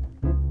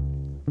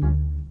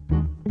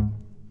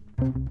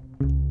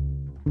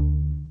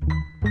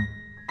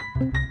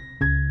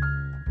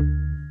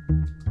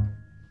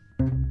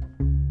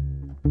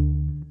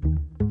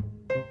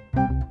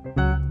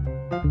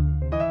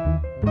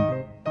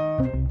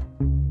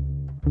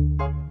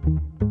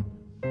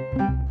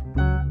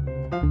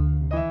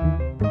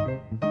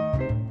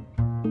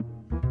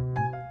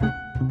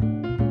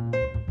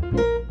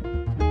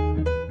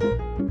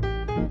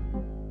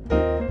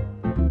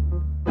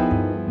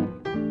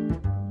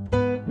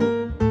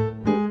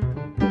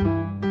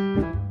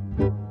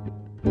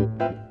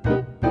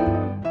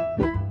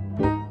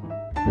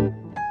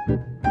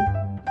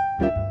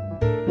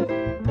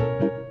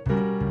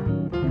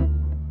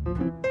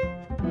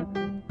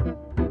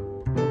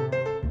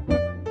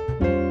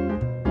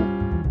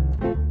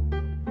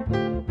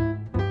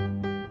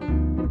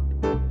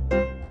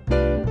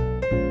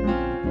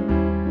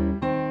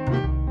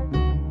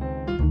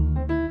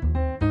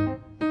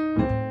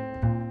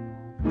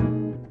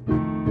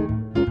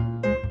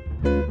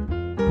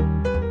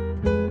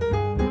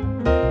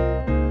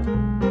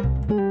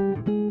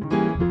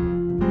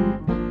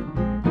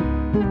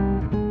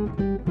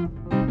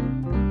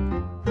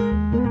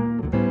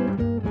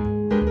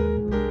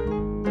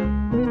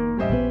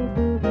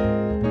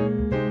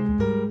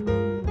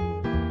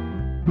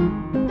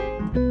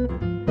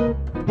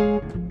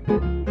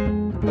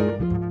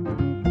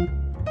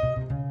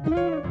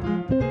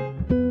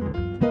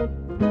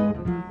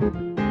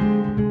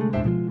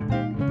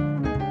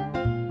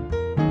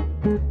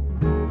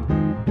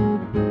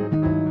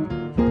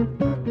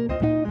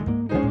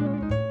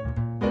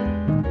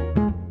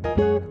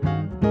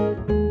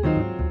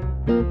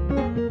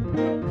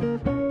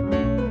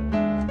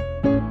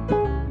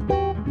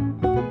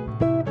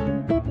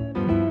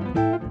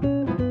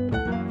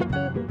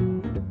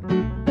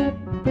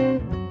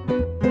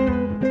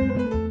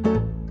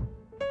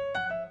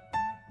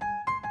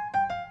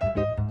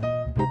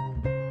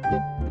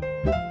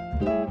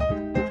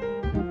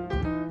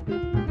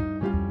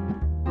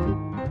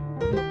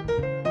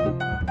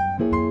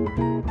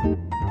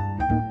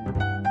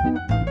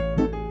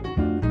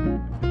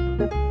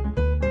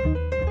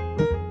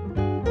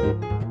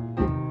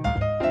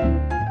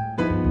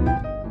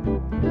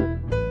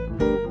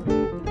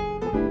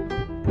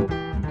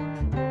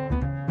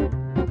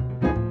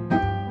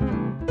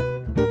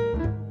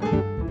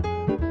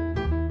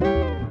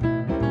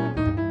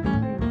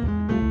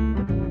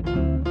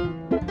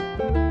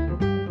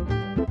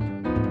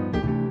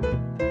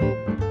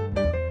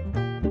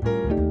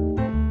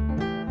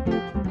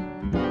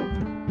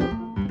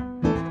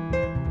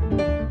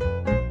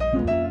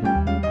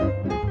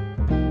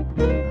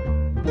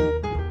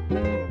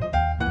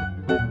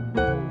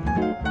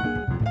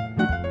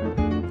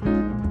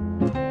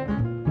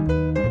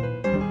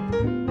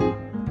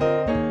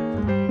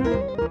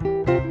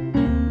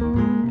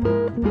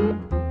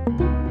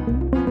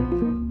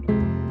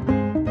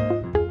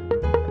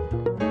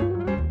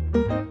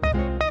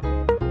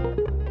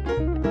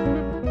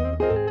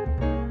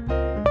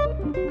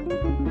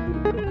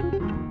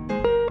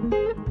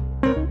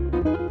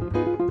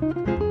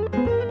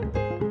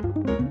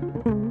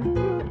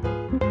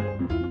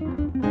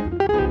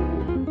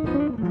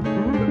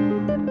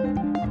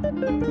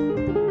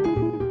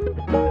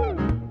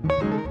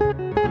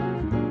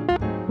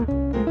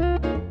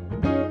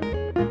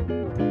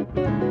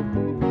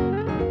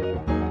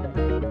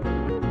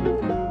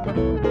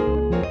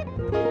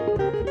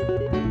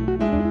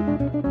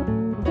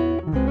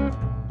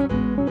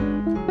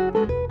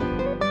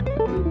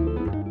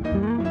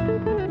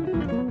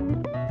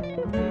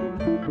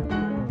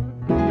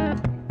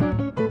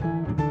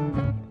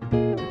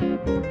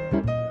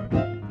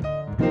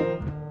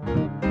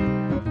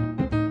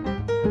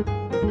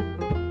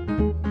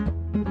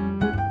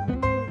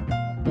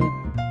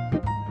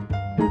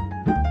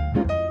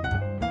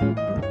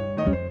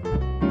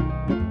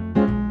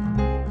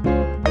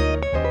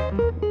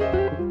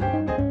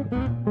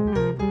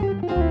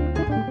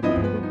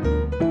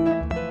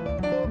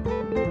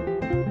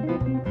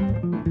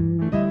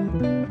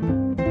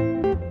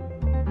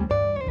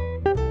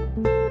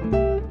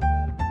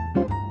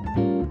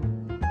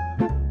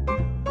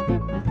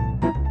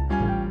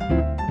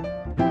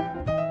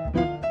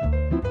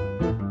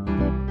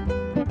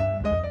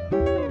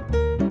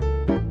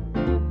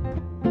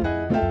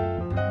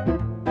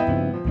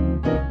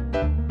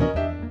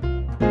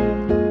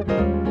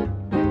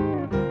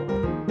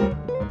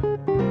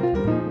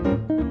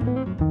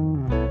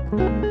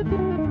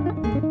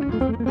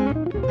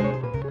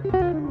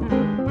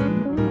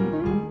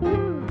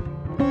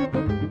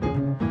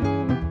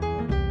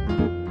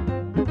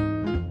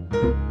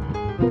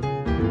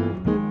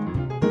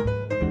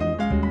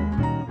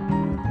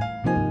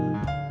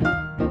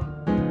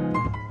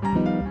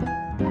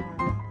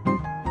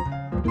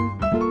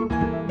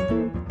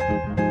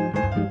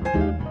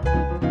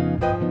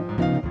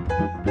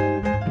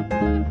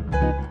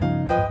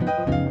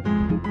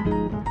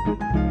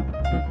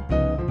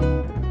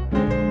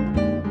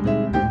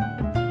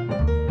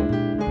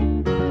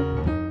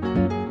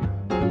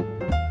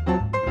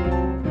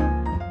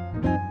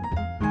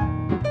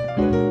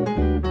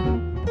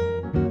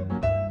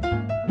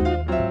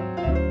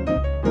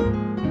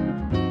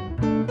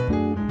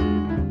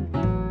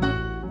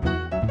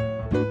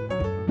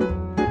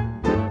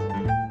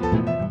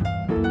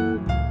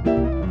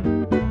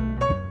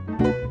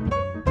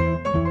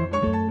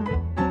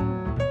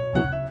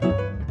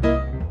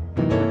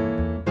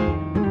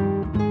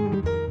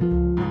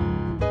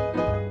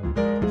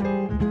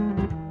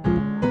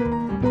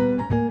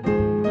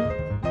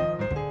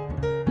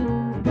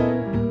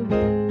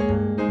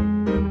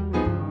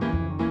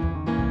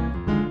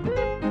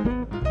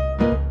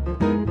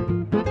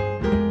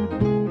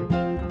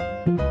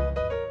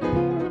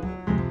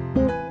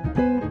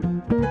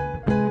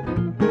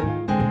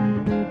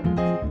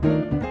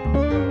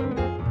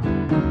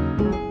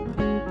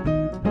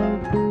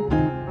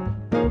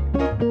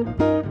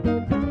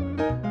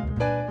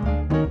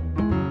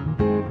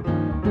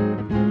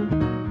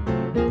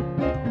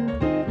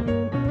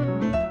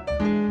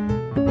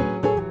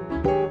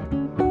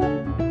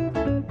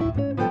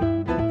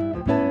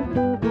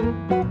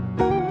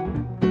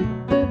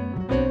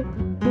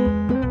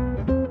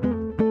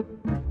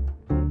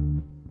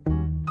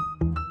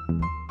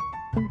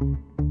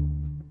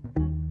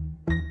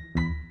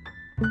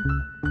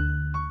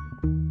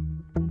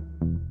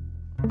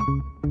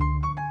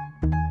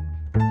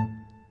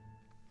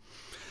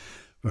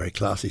 Very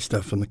classy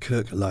stuff from the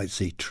Kirk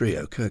Lightsey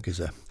Trio. Kirk is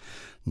a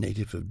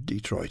native of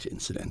Detroit,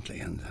 incidentally,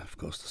 and of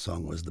course the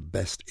song was The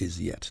Best Is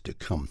Yet to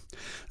Come.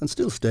 And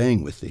still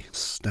staying with the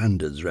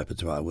standards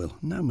repertoire, we'll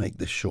now make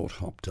this short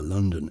hop to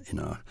London in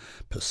our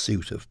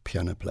pursuit of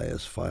piano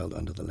players filed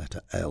under the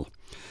letter L.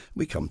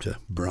 We come to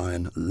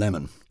Brian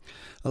Lemon.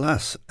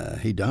 Alas,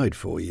 he died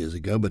 4 years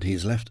ago, but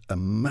he's left a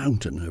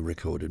mountain of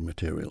recorded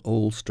material,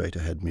 all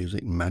straight-ahead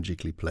music,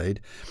 magically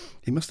played.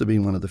 He must have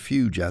been one of the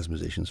few jazz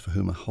musicians for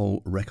whom a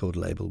whole record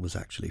label was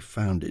actually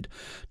founded.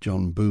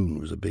 John Boone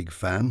was a big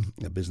fan,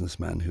 a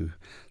businessman who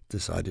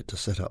decided to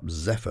set up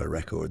Zephyr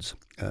Records,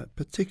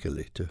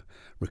 particularly to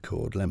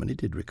record Lemon. He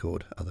did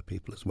record other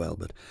people as well,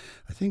 but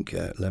I think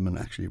Lemon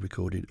actually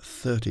recorded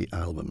 30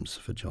 albums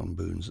for John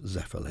Boone's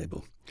Zephyr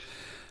label.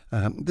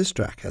 This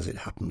track, as it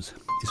happens,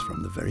 is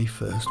from the very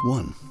first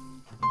one.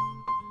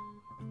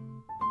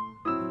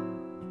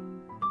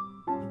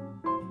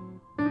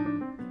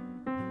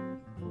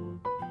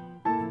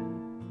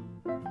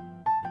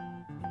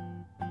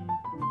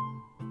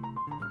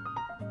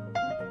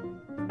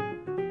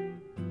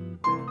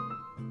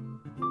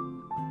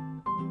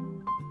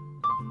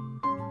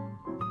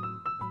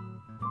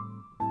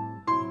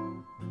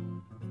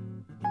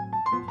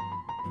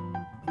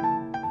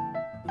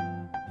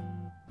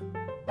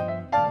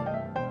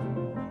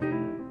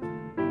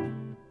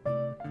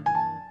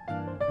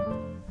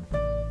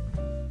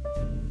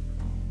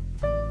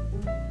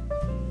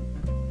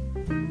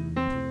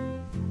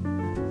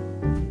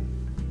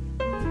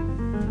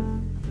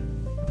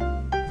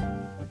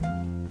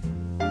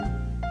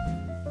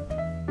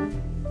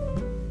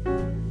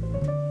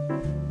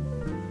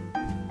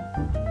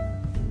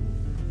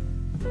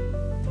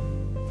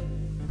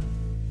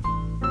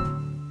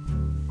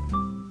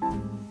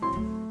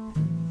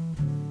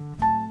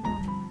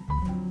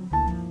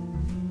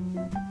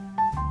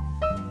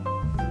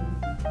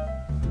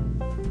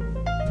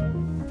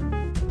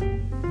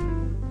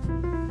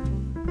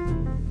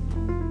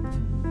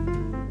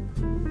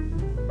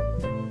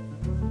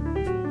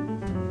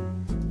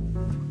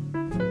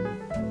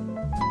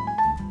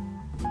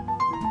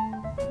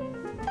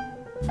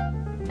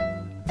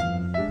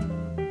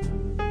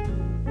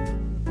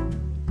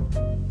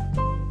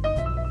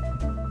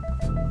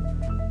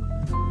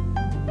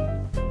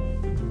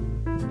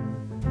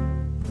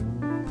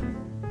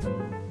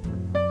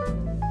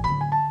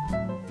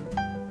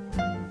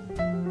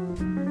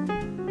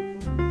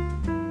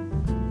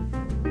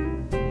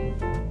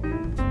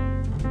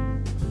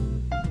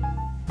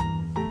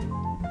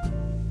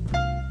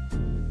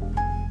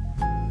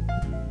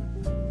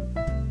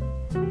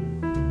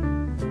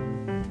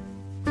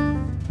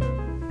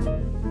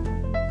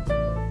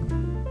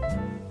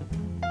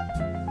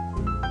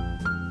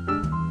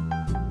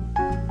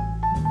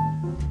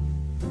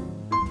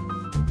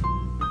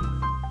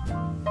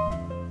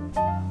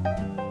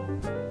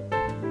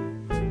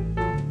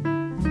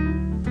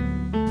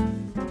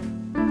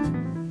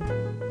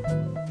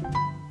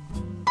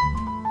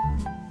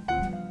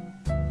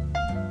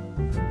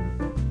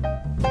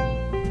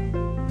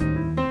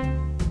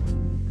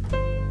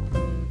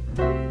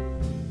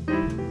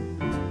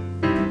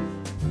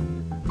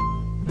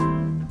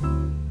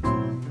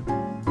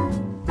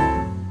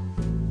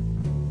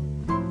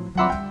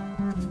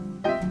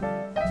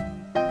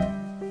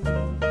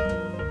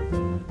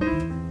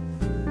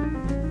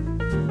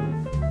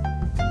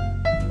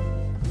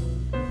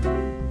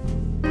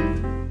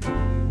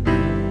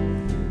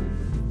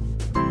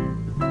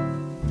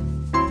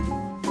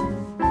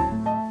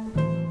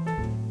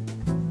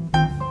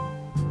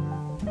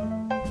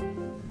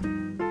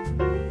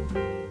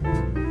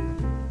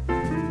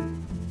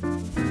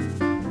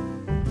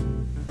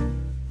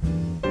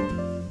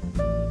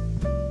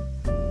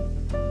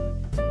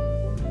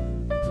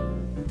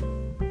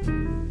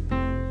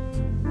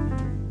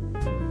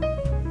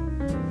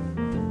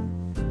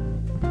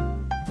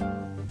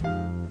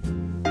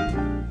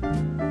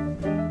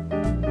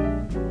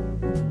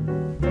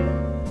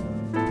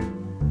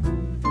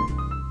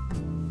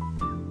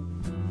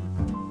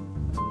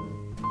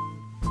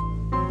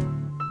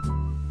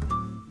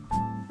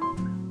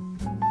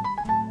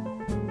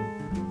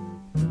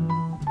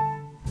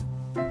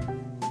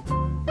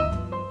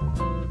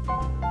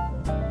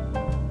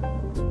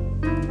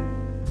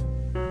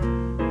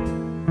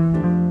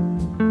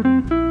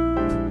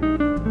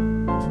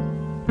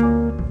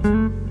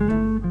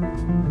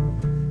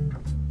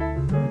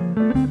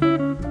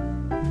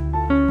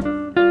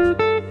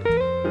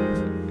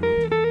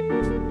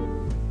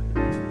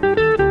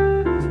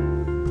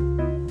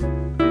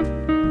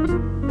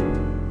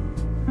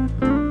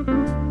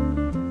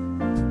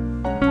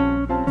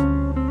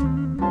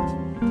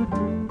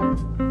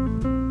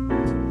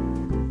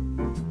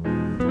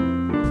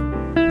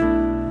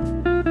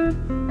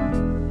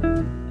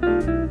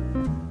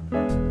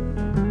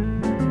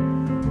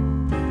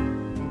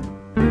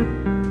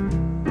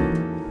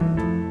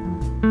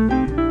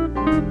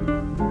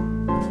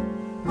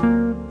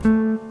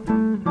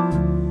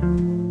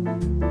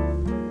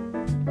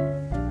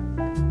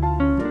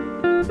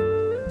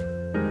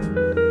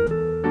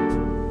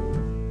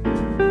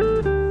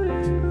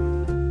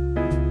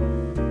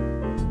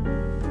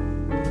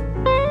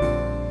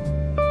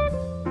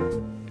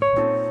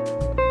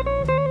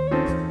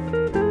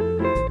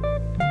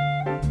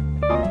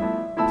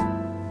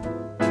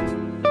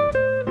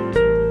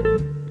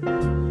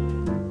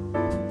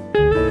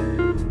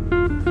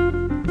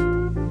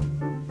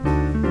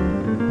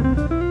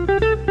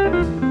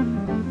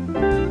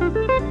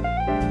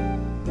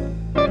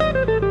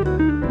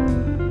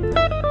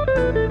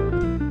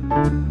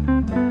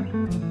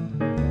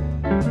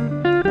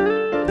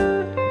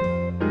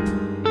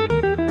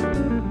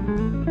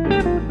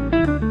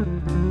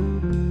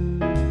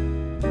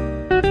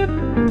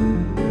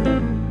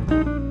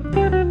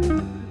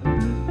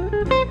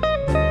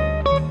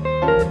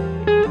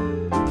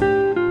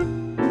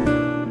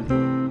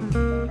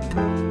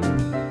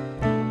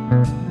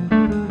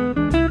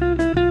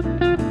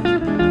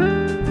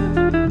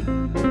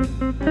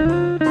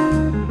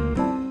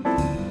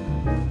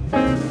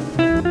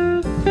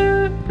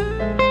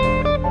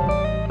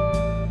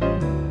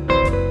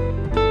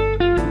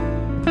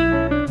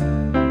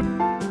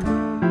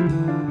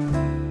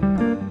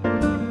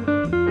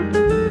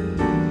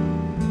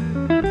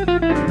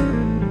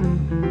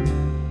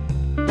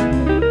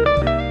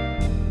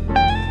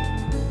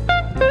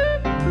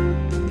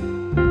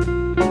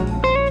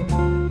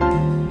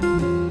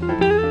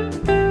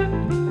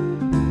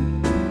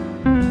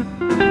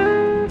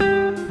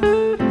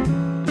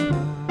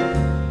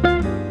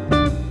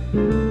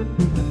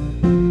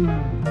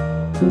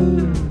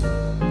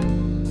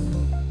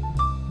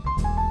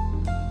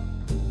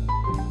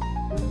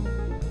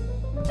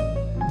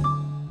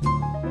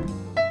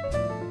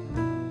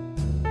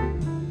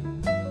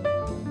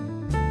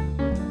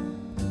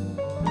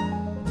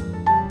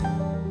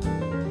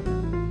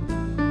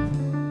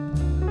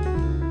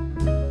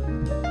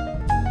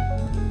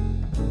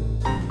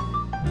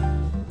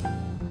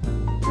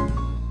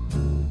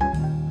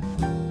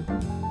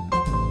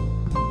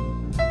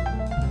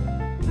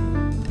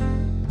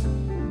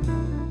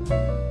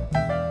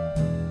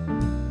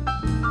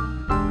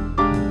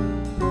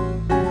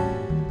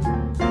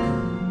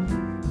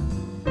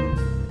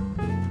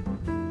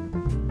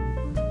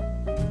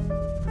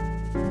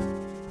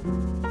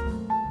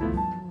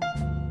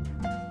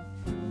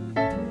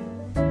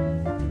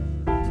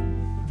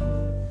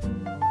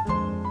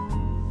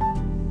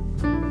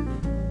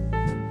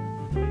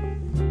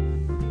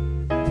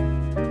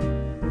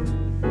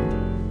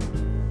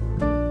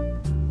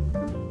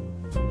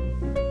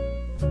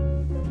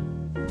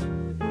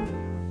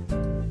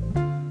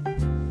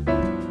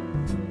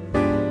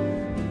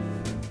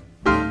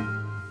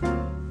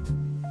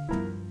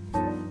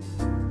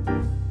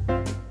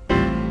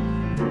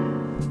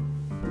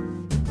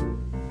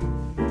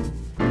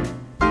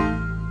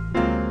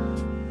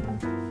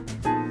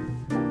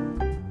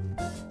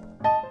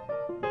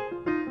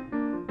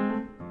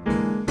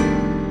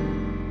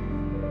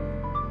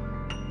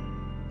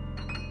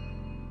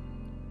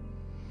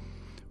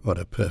 What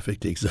a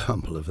perfect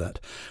example of that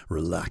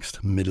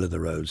relaxed,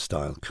 middle-of-the-road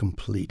style,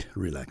 complete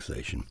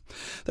relaxation.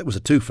 That was a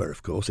twofer,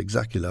 of course,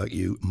 exactly like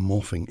you,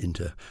 morphing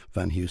into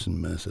Van Heusen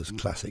Mercer's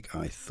classic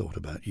I Thought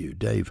About You.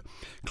 Dave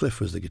Cliff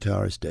was the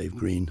guitarist, Dave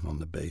Green on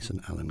the bass,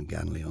 and Alan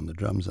Ganley on the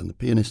drums, and the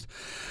pianist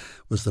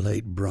was the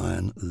late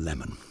Brian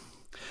Lemon.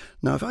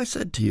 Now, if I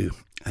said to you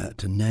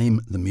to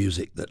name the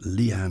music that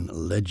Leanne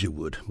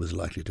Ledgerwood was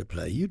likely to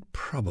play, you'd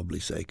probably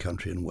say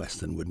country and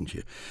western, wouldn't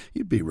you?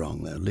 You'd be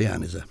wrong, though.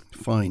 Leanne is a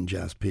fine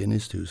jazz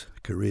pianist whose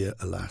career,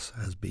 alas,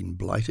 has been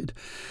blighted,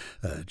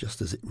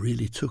 just as it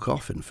really took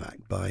off, in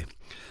fact, by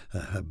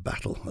her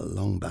battle, a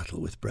long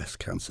battle with breast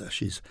cancer.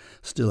 She's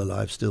still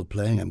alive, still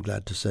playing, I'm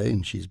glad to say,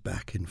 and she's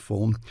back in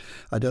form.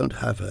 I don't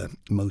have her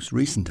most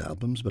recent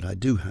albums, but I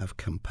do have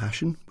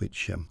Compassion,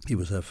 which it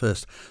was her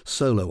first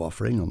solo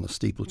offering on the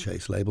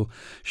Steeplechase label,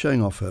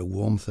 showing off her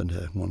warmth and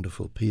her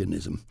wonderful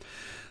pianism.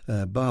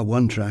 Bar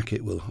one track,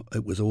 it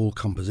was all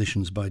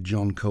compositions by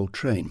John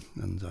Coltrane,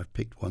 and I've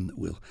picked one that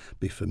will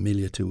be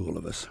familiar to all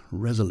of us,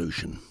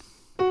 Resolution.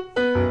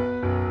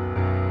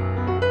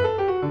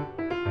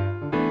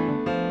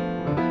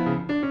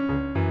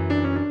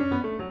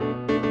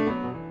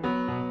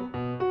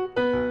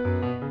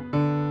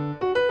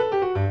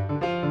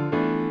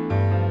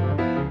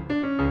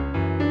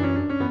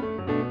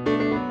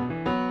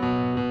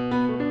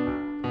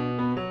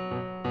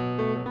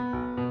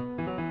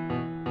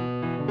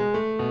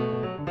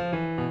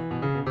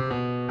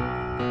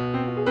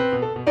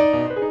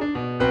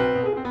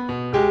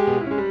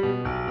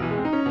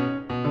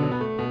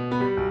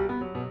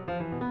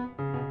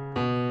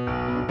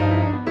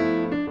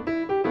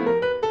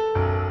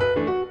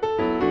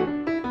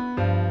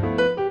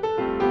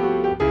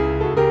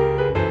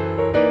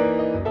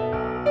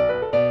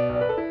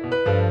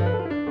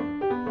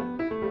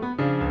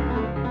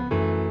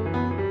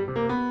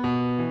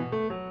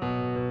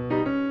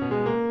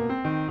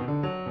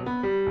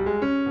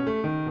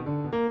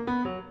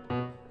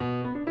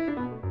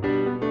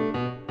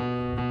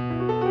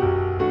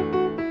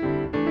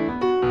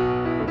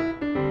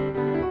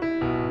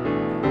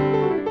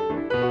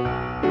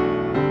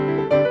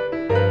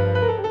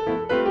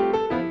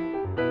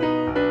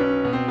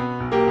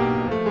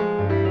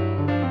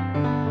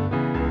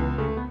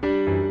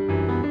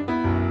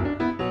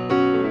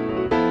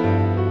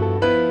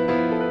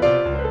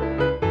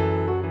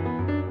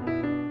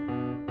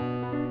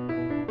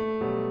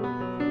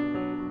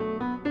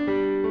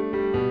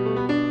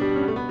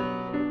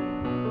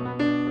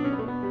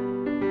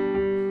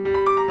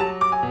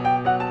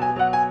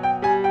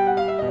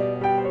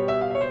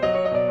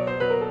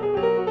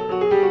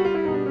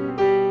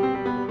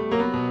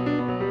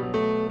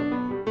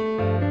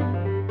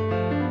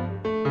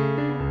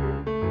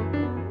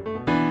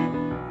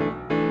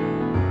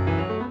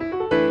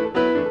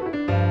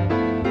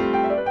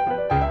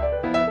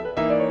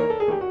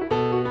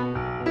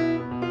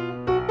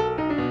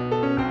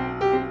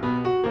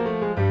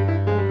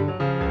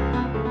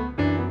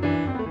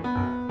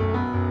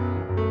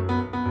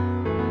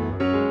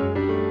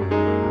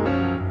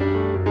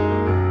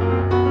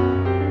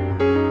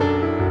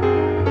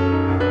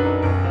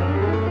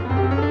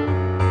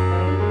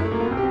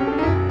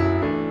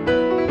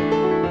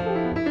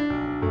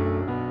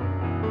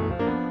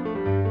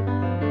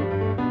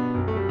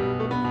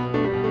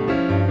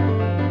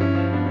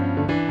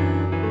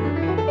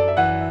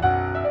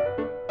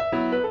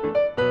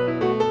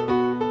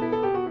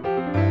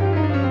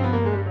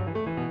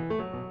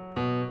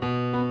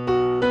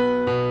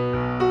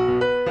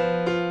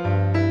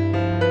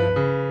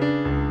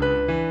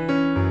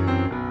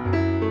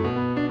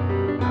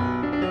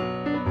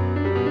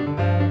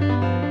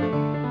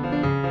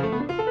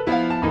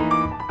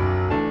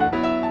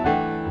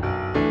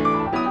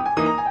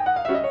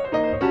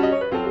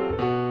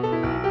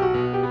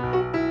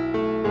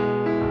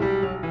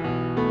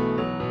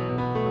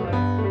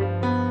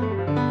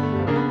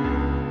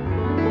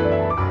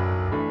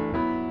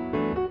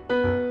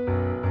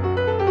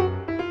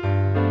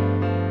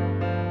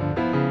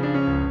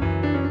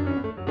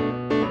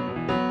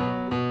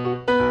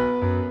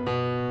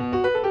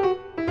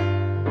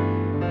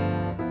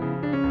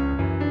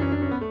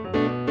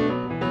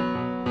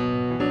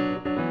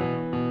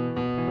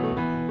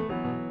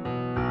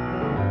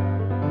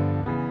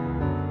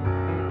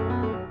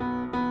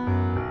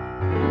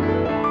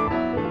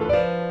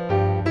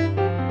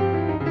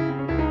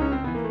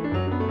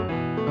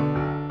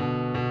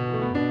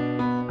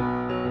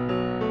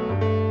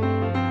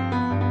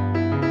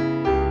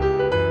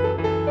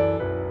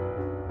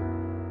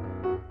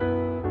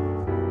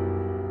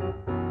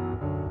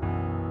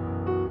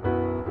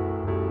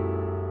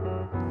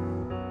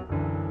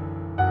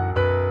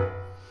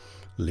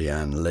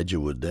 Leanne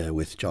Ledgerwood there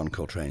with John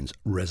Coltrane's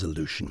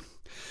Resolution.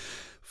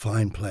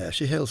 Fine player.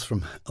 She hails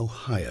from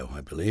Ohio,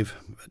 I believe,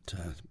 but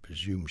I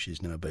presume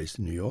she's now based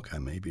in New York. I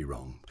may be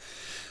wrong.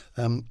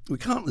 We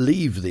can't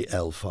leave the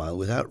L file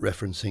without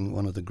referencing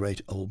one of the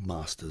great old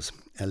masters,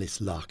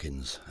 Ellis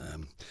Larkins.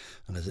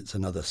 And as it's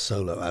another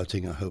solo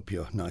outing, I hope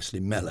you're nicely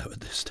mellow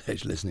at this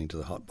stage listening to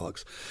the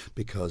Hotbox,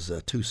 because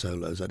two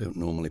solos, I don't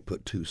normally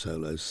put two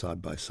solos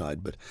side by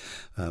side, but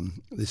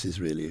this is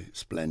really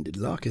splendid.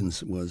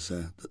 Larkins was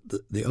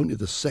only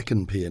the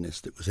second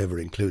pianist that was ever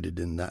included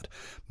in that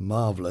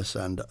marvellous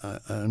and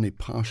only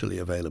partially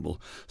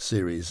available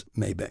series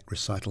Maybach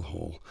Recital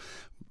Hall,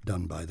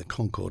 done by the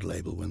Concord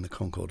label when the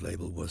Concord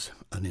label was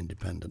an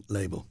independent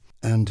label.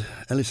 And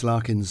Ellis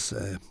Larkins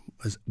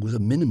was a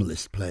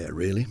minimalist player,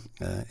 really.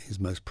 His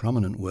most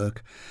prominent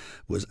work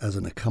was as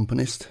an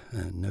accompanist,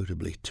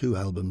 notably 2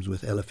 albums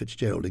with Ella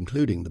Fitzgerald,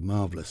 including the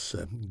marvellous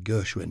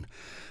Gershwin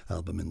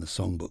album in the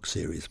Songbook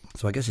series.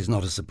 So I guess it's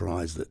not a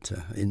surprise that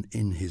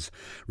in his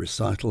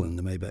recital in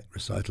the Maybach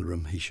Recital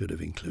Room he should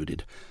have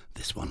included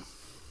this one.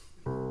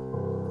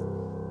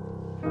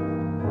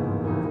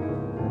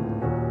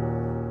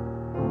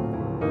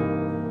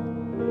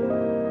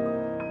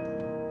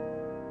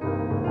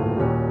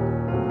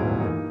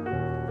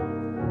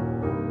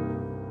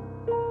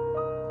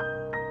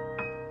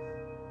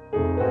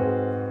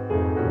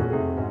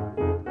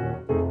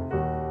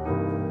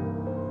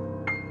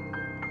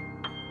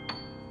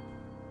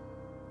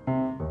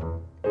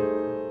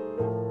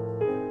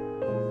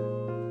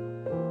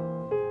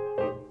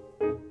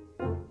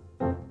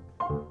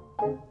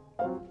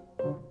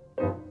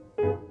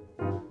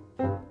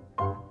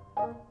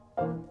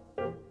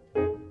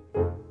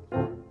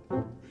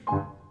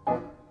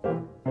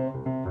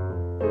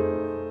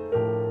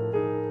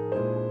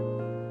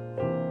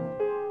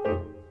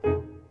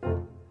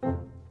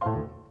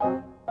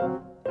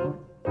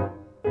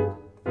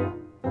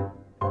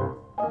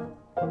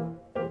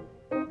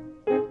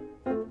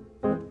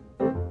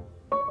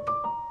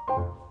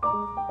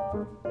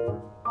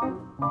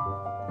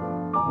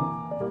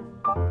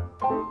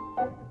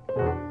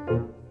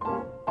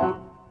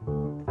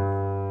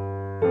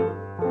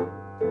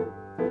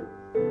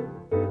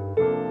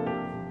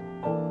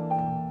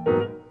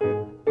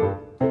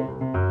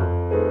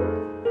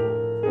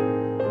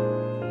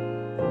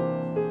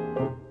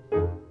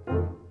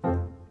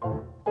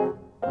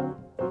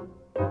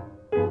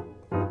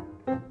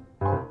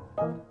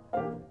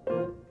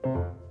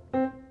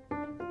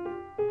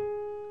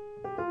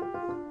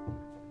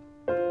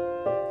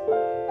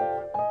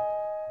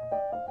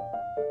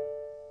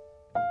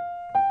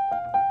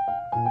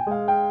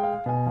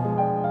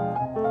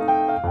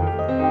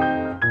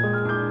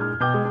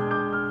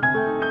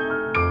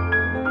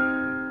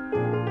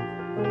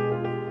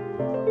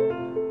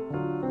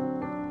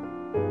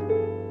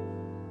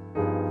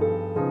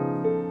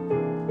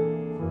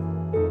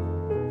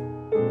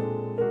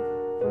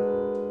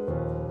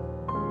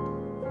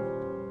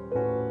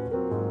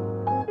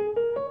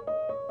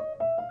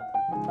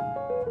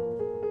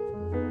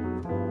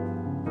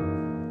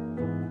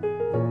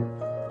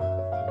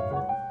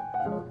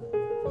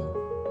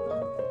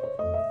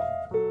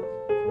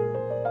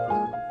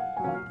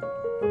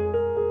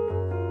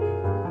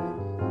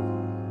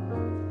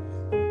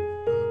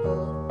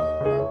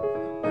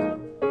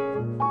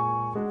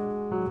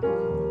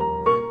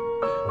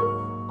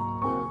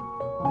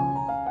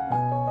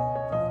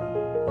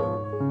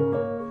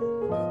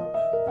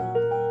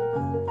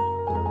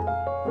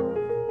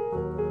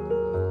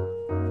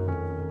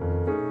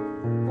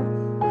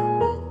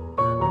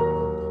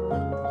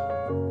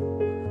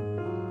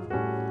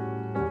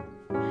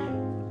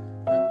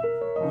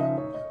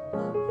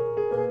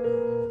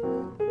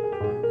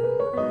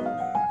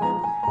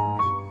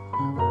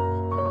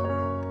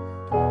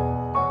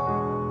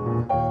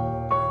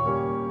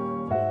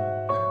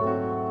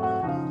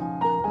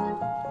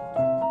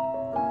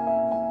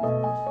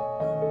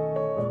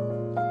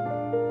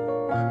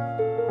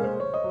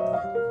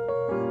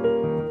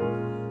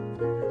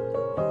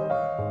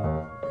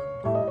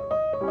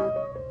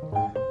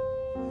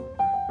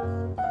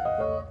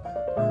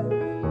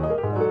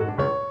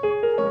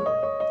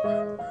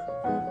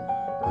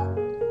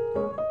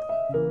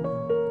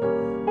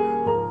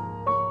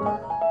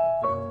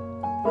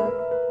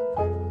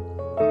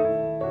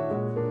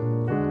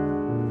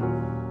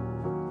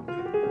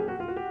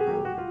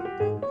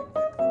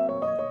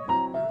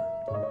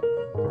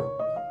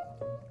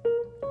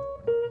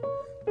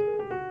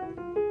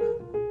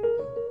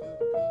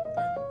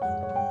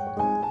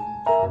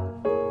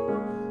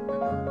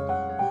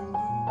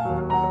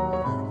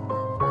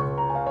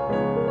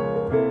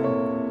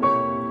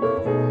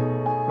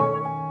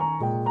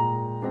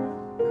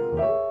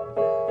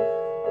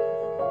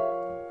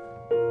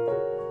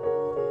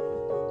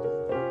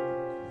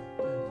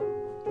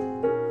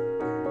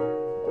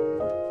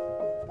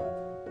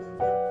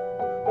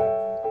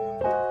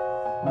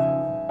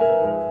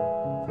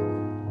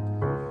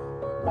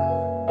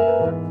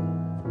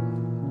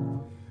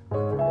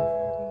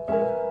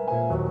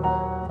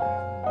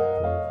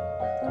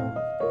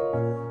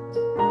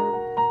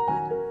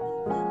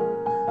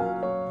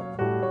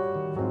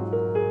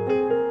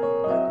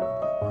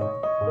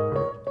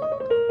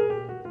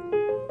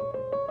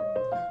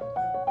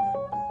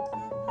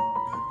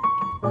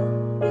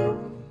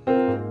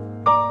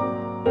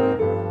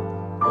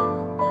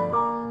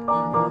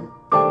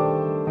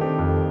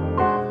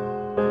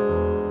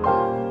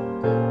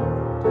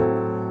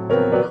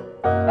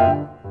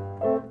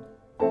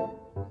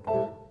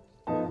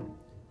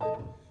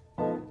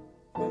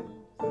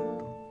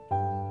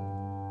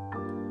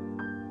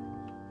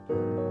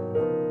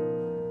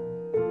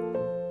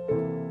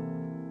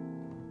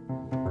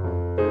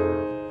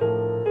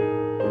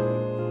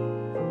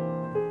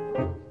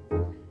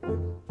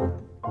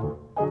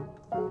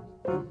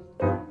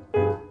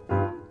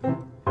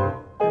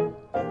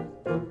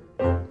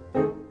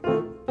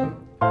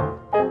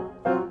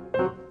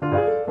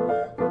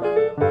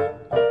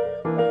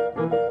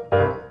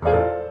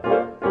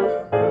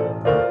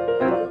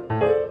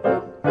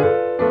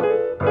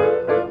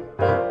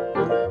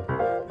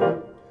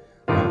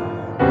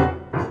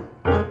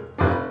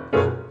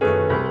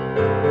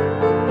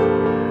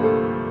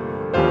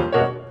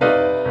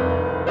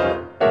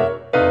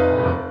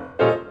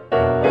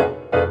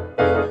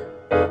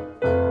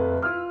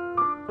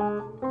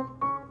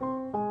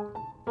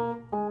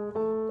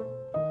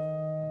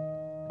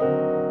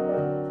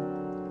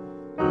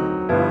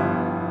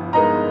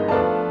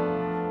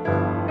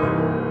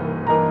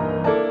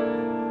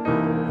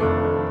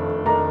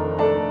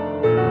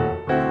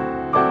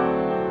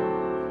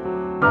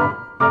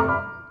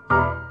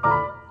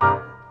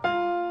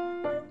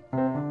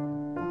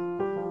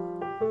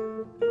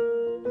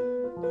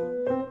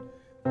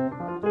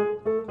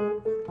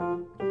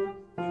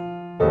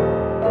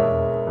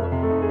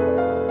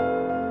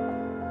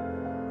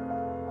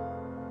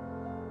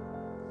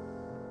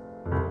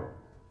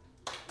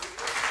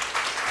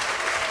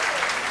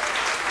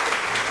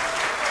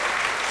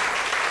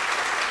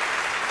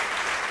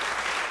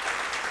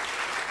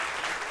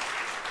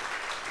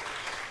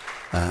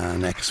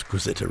 an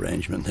exquisite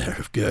arrangement there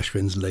of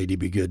Gershwin's Lady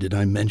Be Good. Did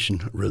I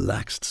mention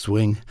relaxed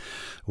swing?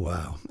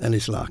 Wow.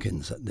 Ellis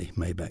Larkins at the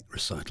Maybach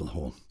Recital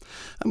Hall.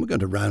 And we're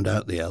going to round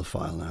out the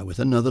L-File now with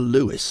another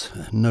Lewis,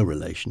 no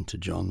relation to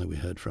John that we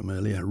heard from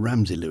earlier.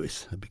 Ramsey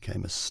Lewis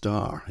became a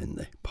star in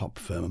the pop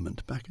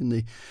firmament back in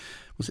the,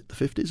 was it the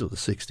 50s or the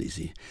 60s?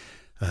 He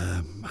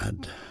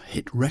had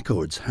hit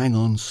records, Hang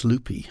On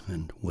Sloopy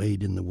and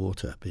Wade in the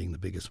Water being the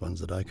biggest ones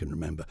that I can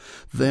remember,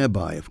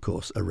 thereby, of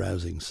course,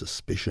 arousing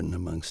suspicion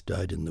amongst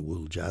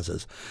dyed-in-the-wool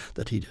jazzers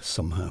that he'd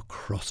somehow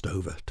crossed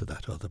over to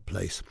that other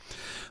place.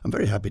 I'm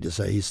very happy to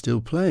say he's still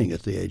playing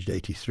at the age of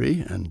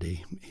 83, and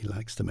he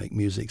likes to make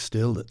music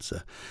still that's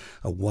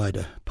a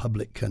wider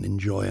public can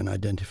enjoy and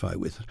identify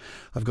with.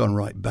 I've gone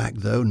right back,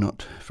 though,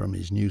 not from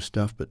his new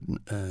stuff, but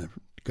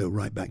go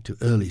right back to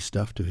early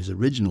stuff, to his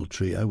original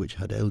trio, which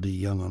had L.D.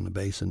 Young on the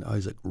bass and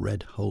Isaac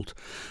Red Holt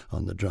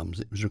on the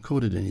drums. It was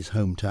recorded in his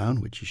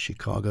hometown, which is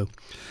Chicago,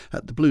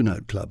 at the Blue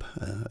Note Club,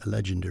 a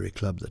legendary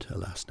club that,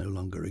 alas, no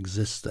longer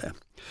exists there.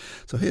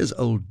 So here's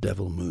Old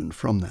Devil Moon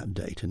from that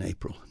date in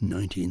April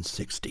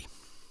 1960.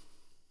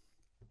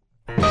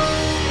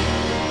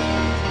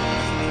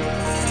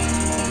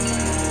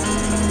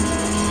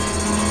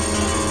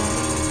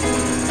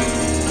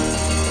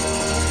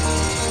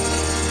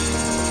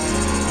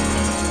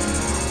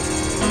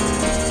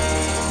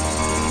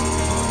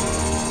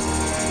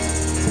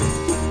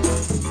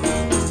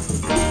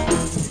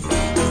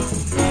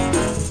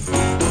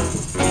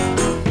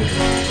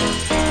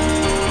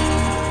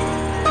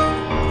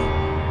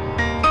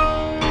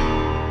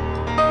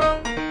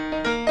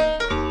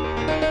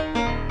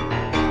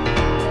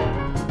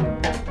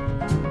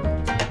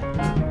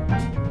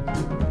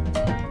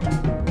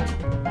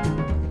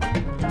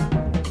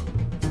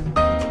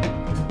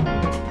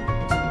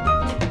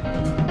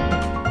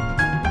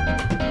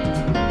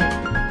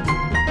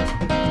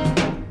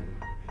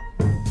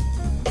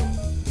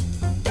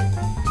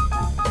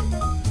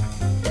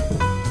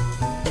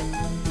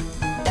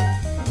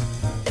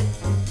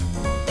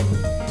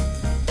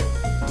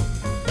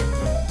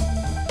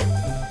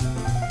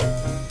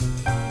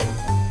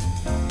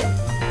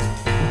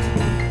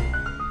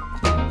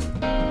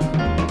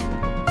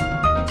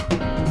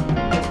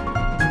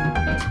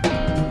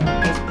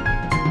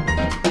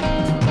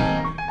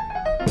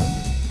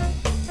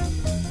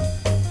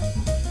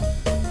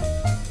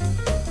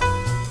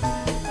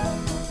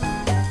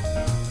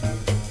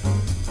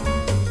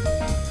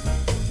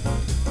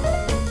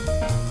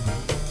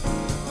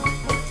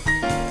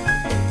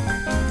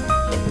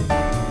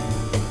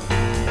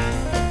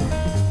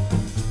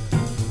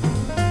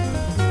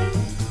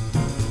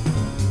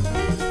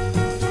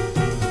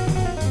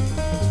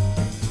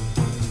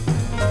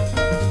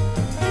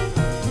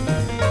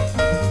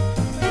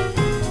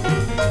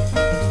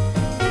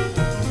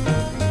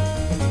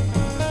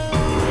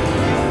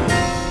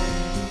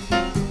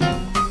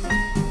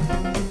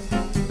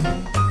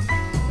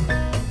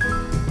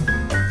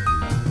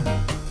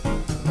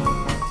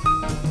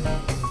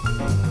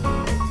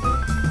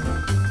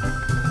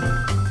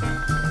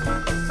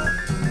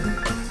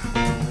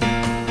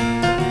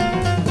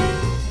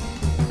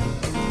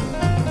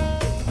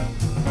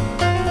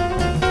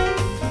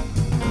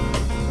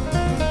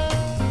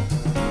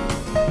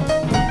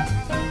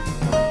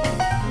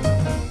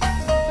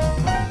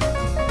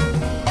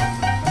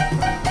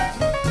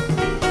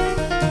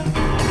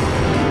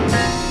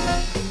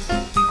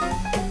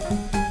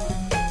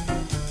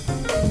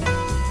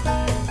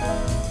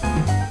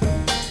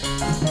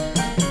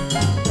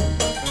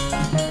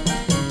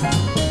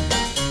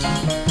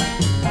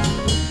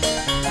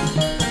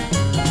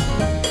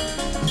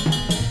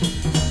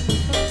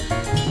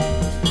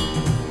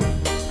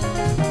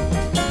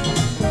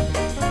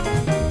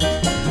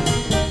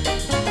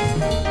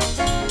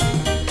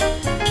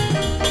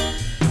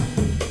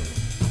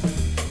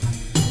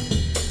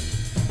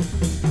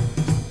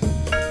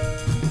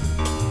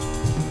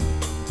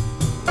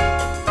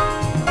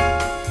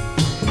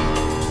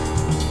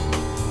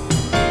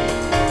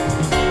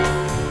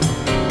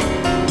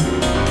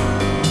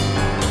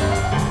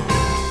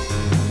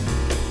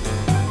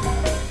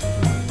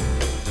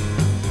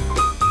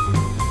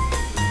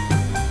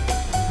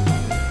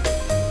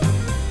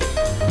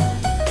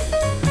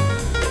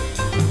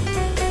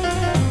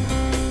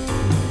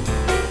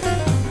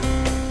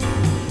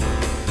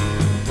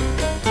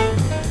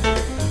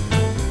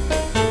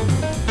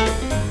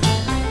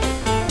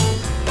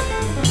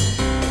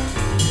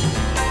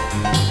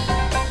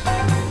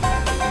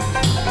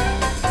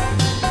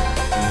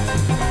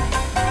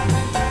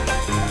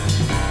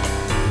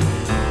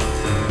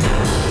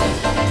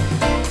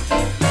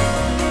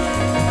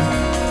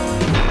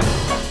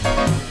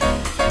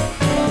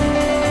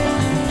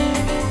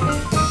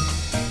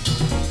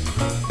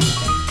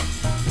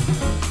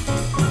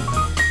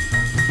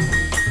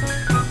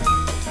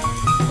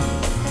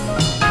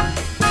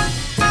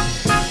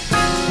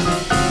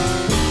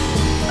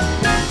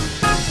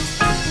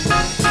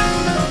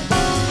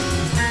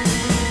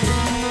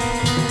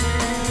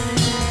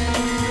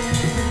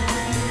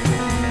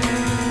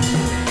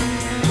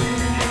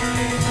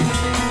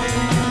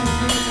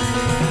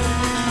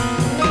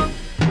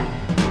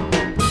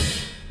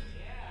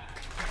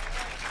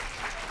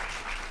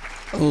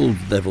 Old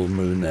Devil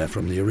Moon there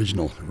from the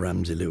original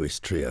Ramsey Lewis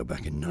trio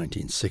back in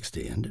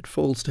 1960, and it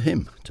falls to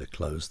him to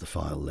close the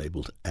file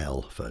labelled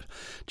L for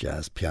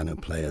jazz piano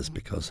players,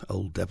 because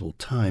Old Devil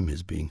Time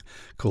is being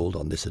called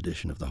on this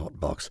edition of the Hot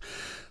Box.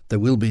 There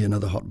will be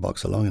another Hot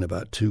Box along in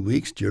about 2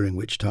 weeks, during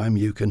which time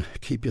you can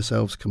keep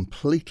yourselves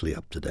completely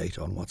up to date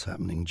on what's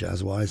happening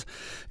jazz-wise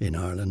in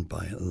Ireland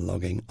by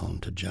logging on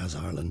to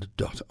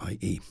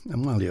jazzireland.ie.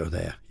 And while you're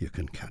there, you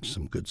can catch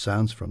some good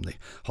sounds from the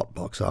Hot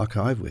Box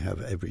archive. We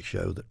have every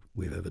show that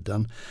we've ever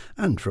done,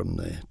 and from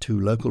the 2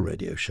 local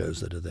radio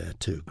shows that are there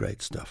too.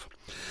 Great stuff.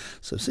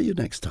 So see you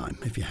next time.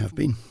 If you have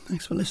been,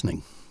 thanks for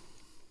listening.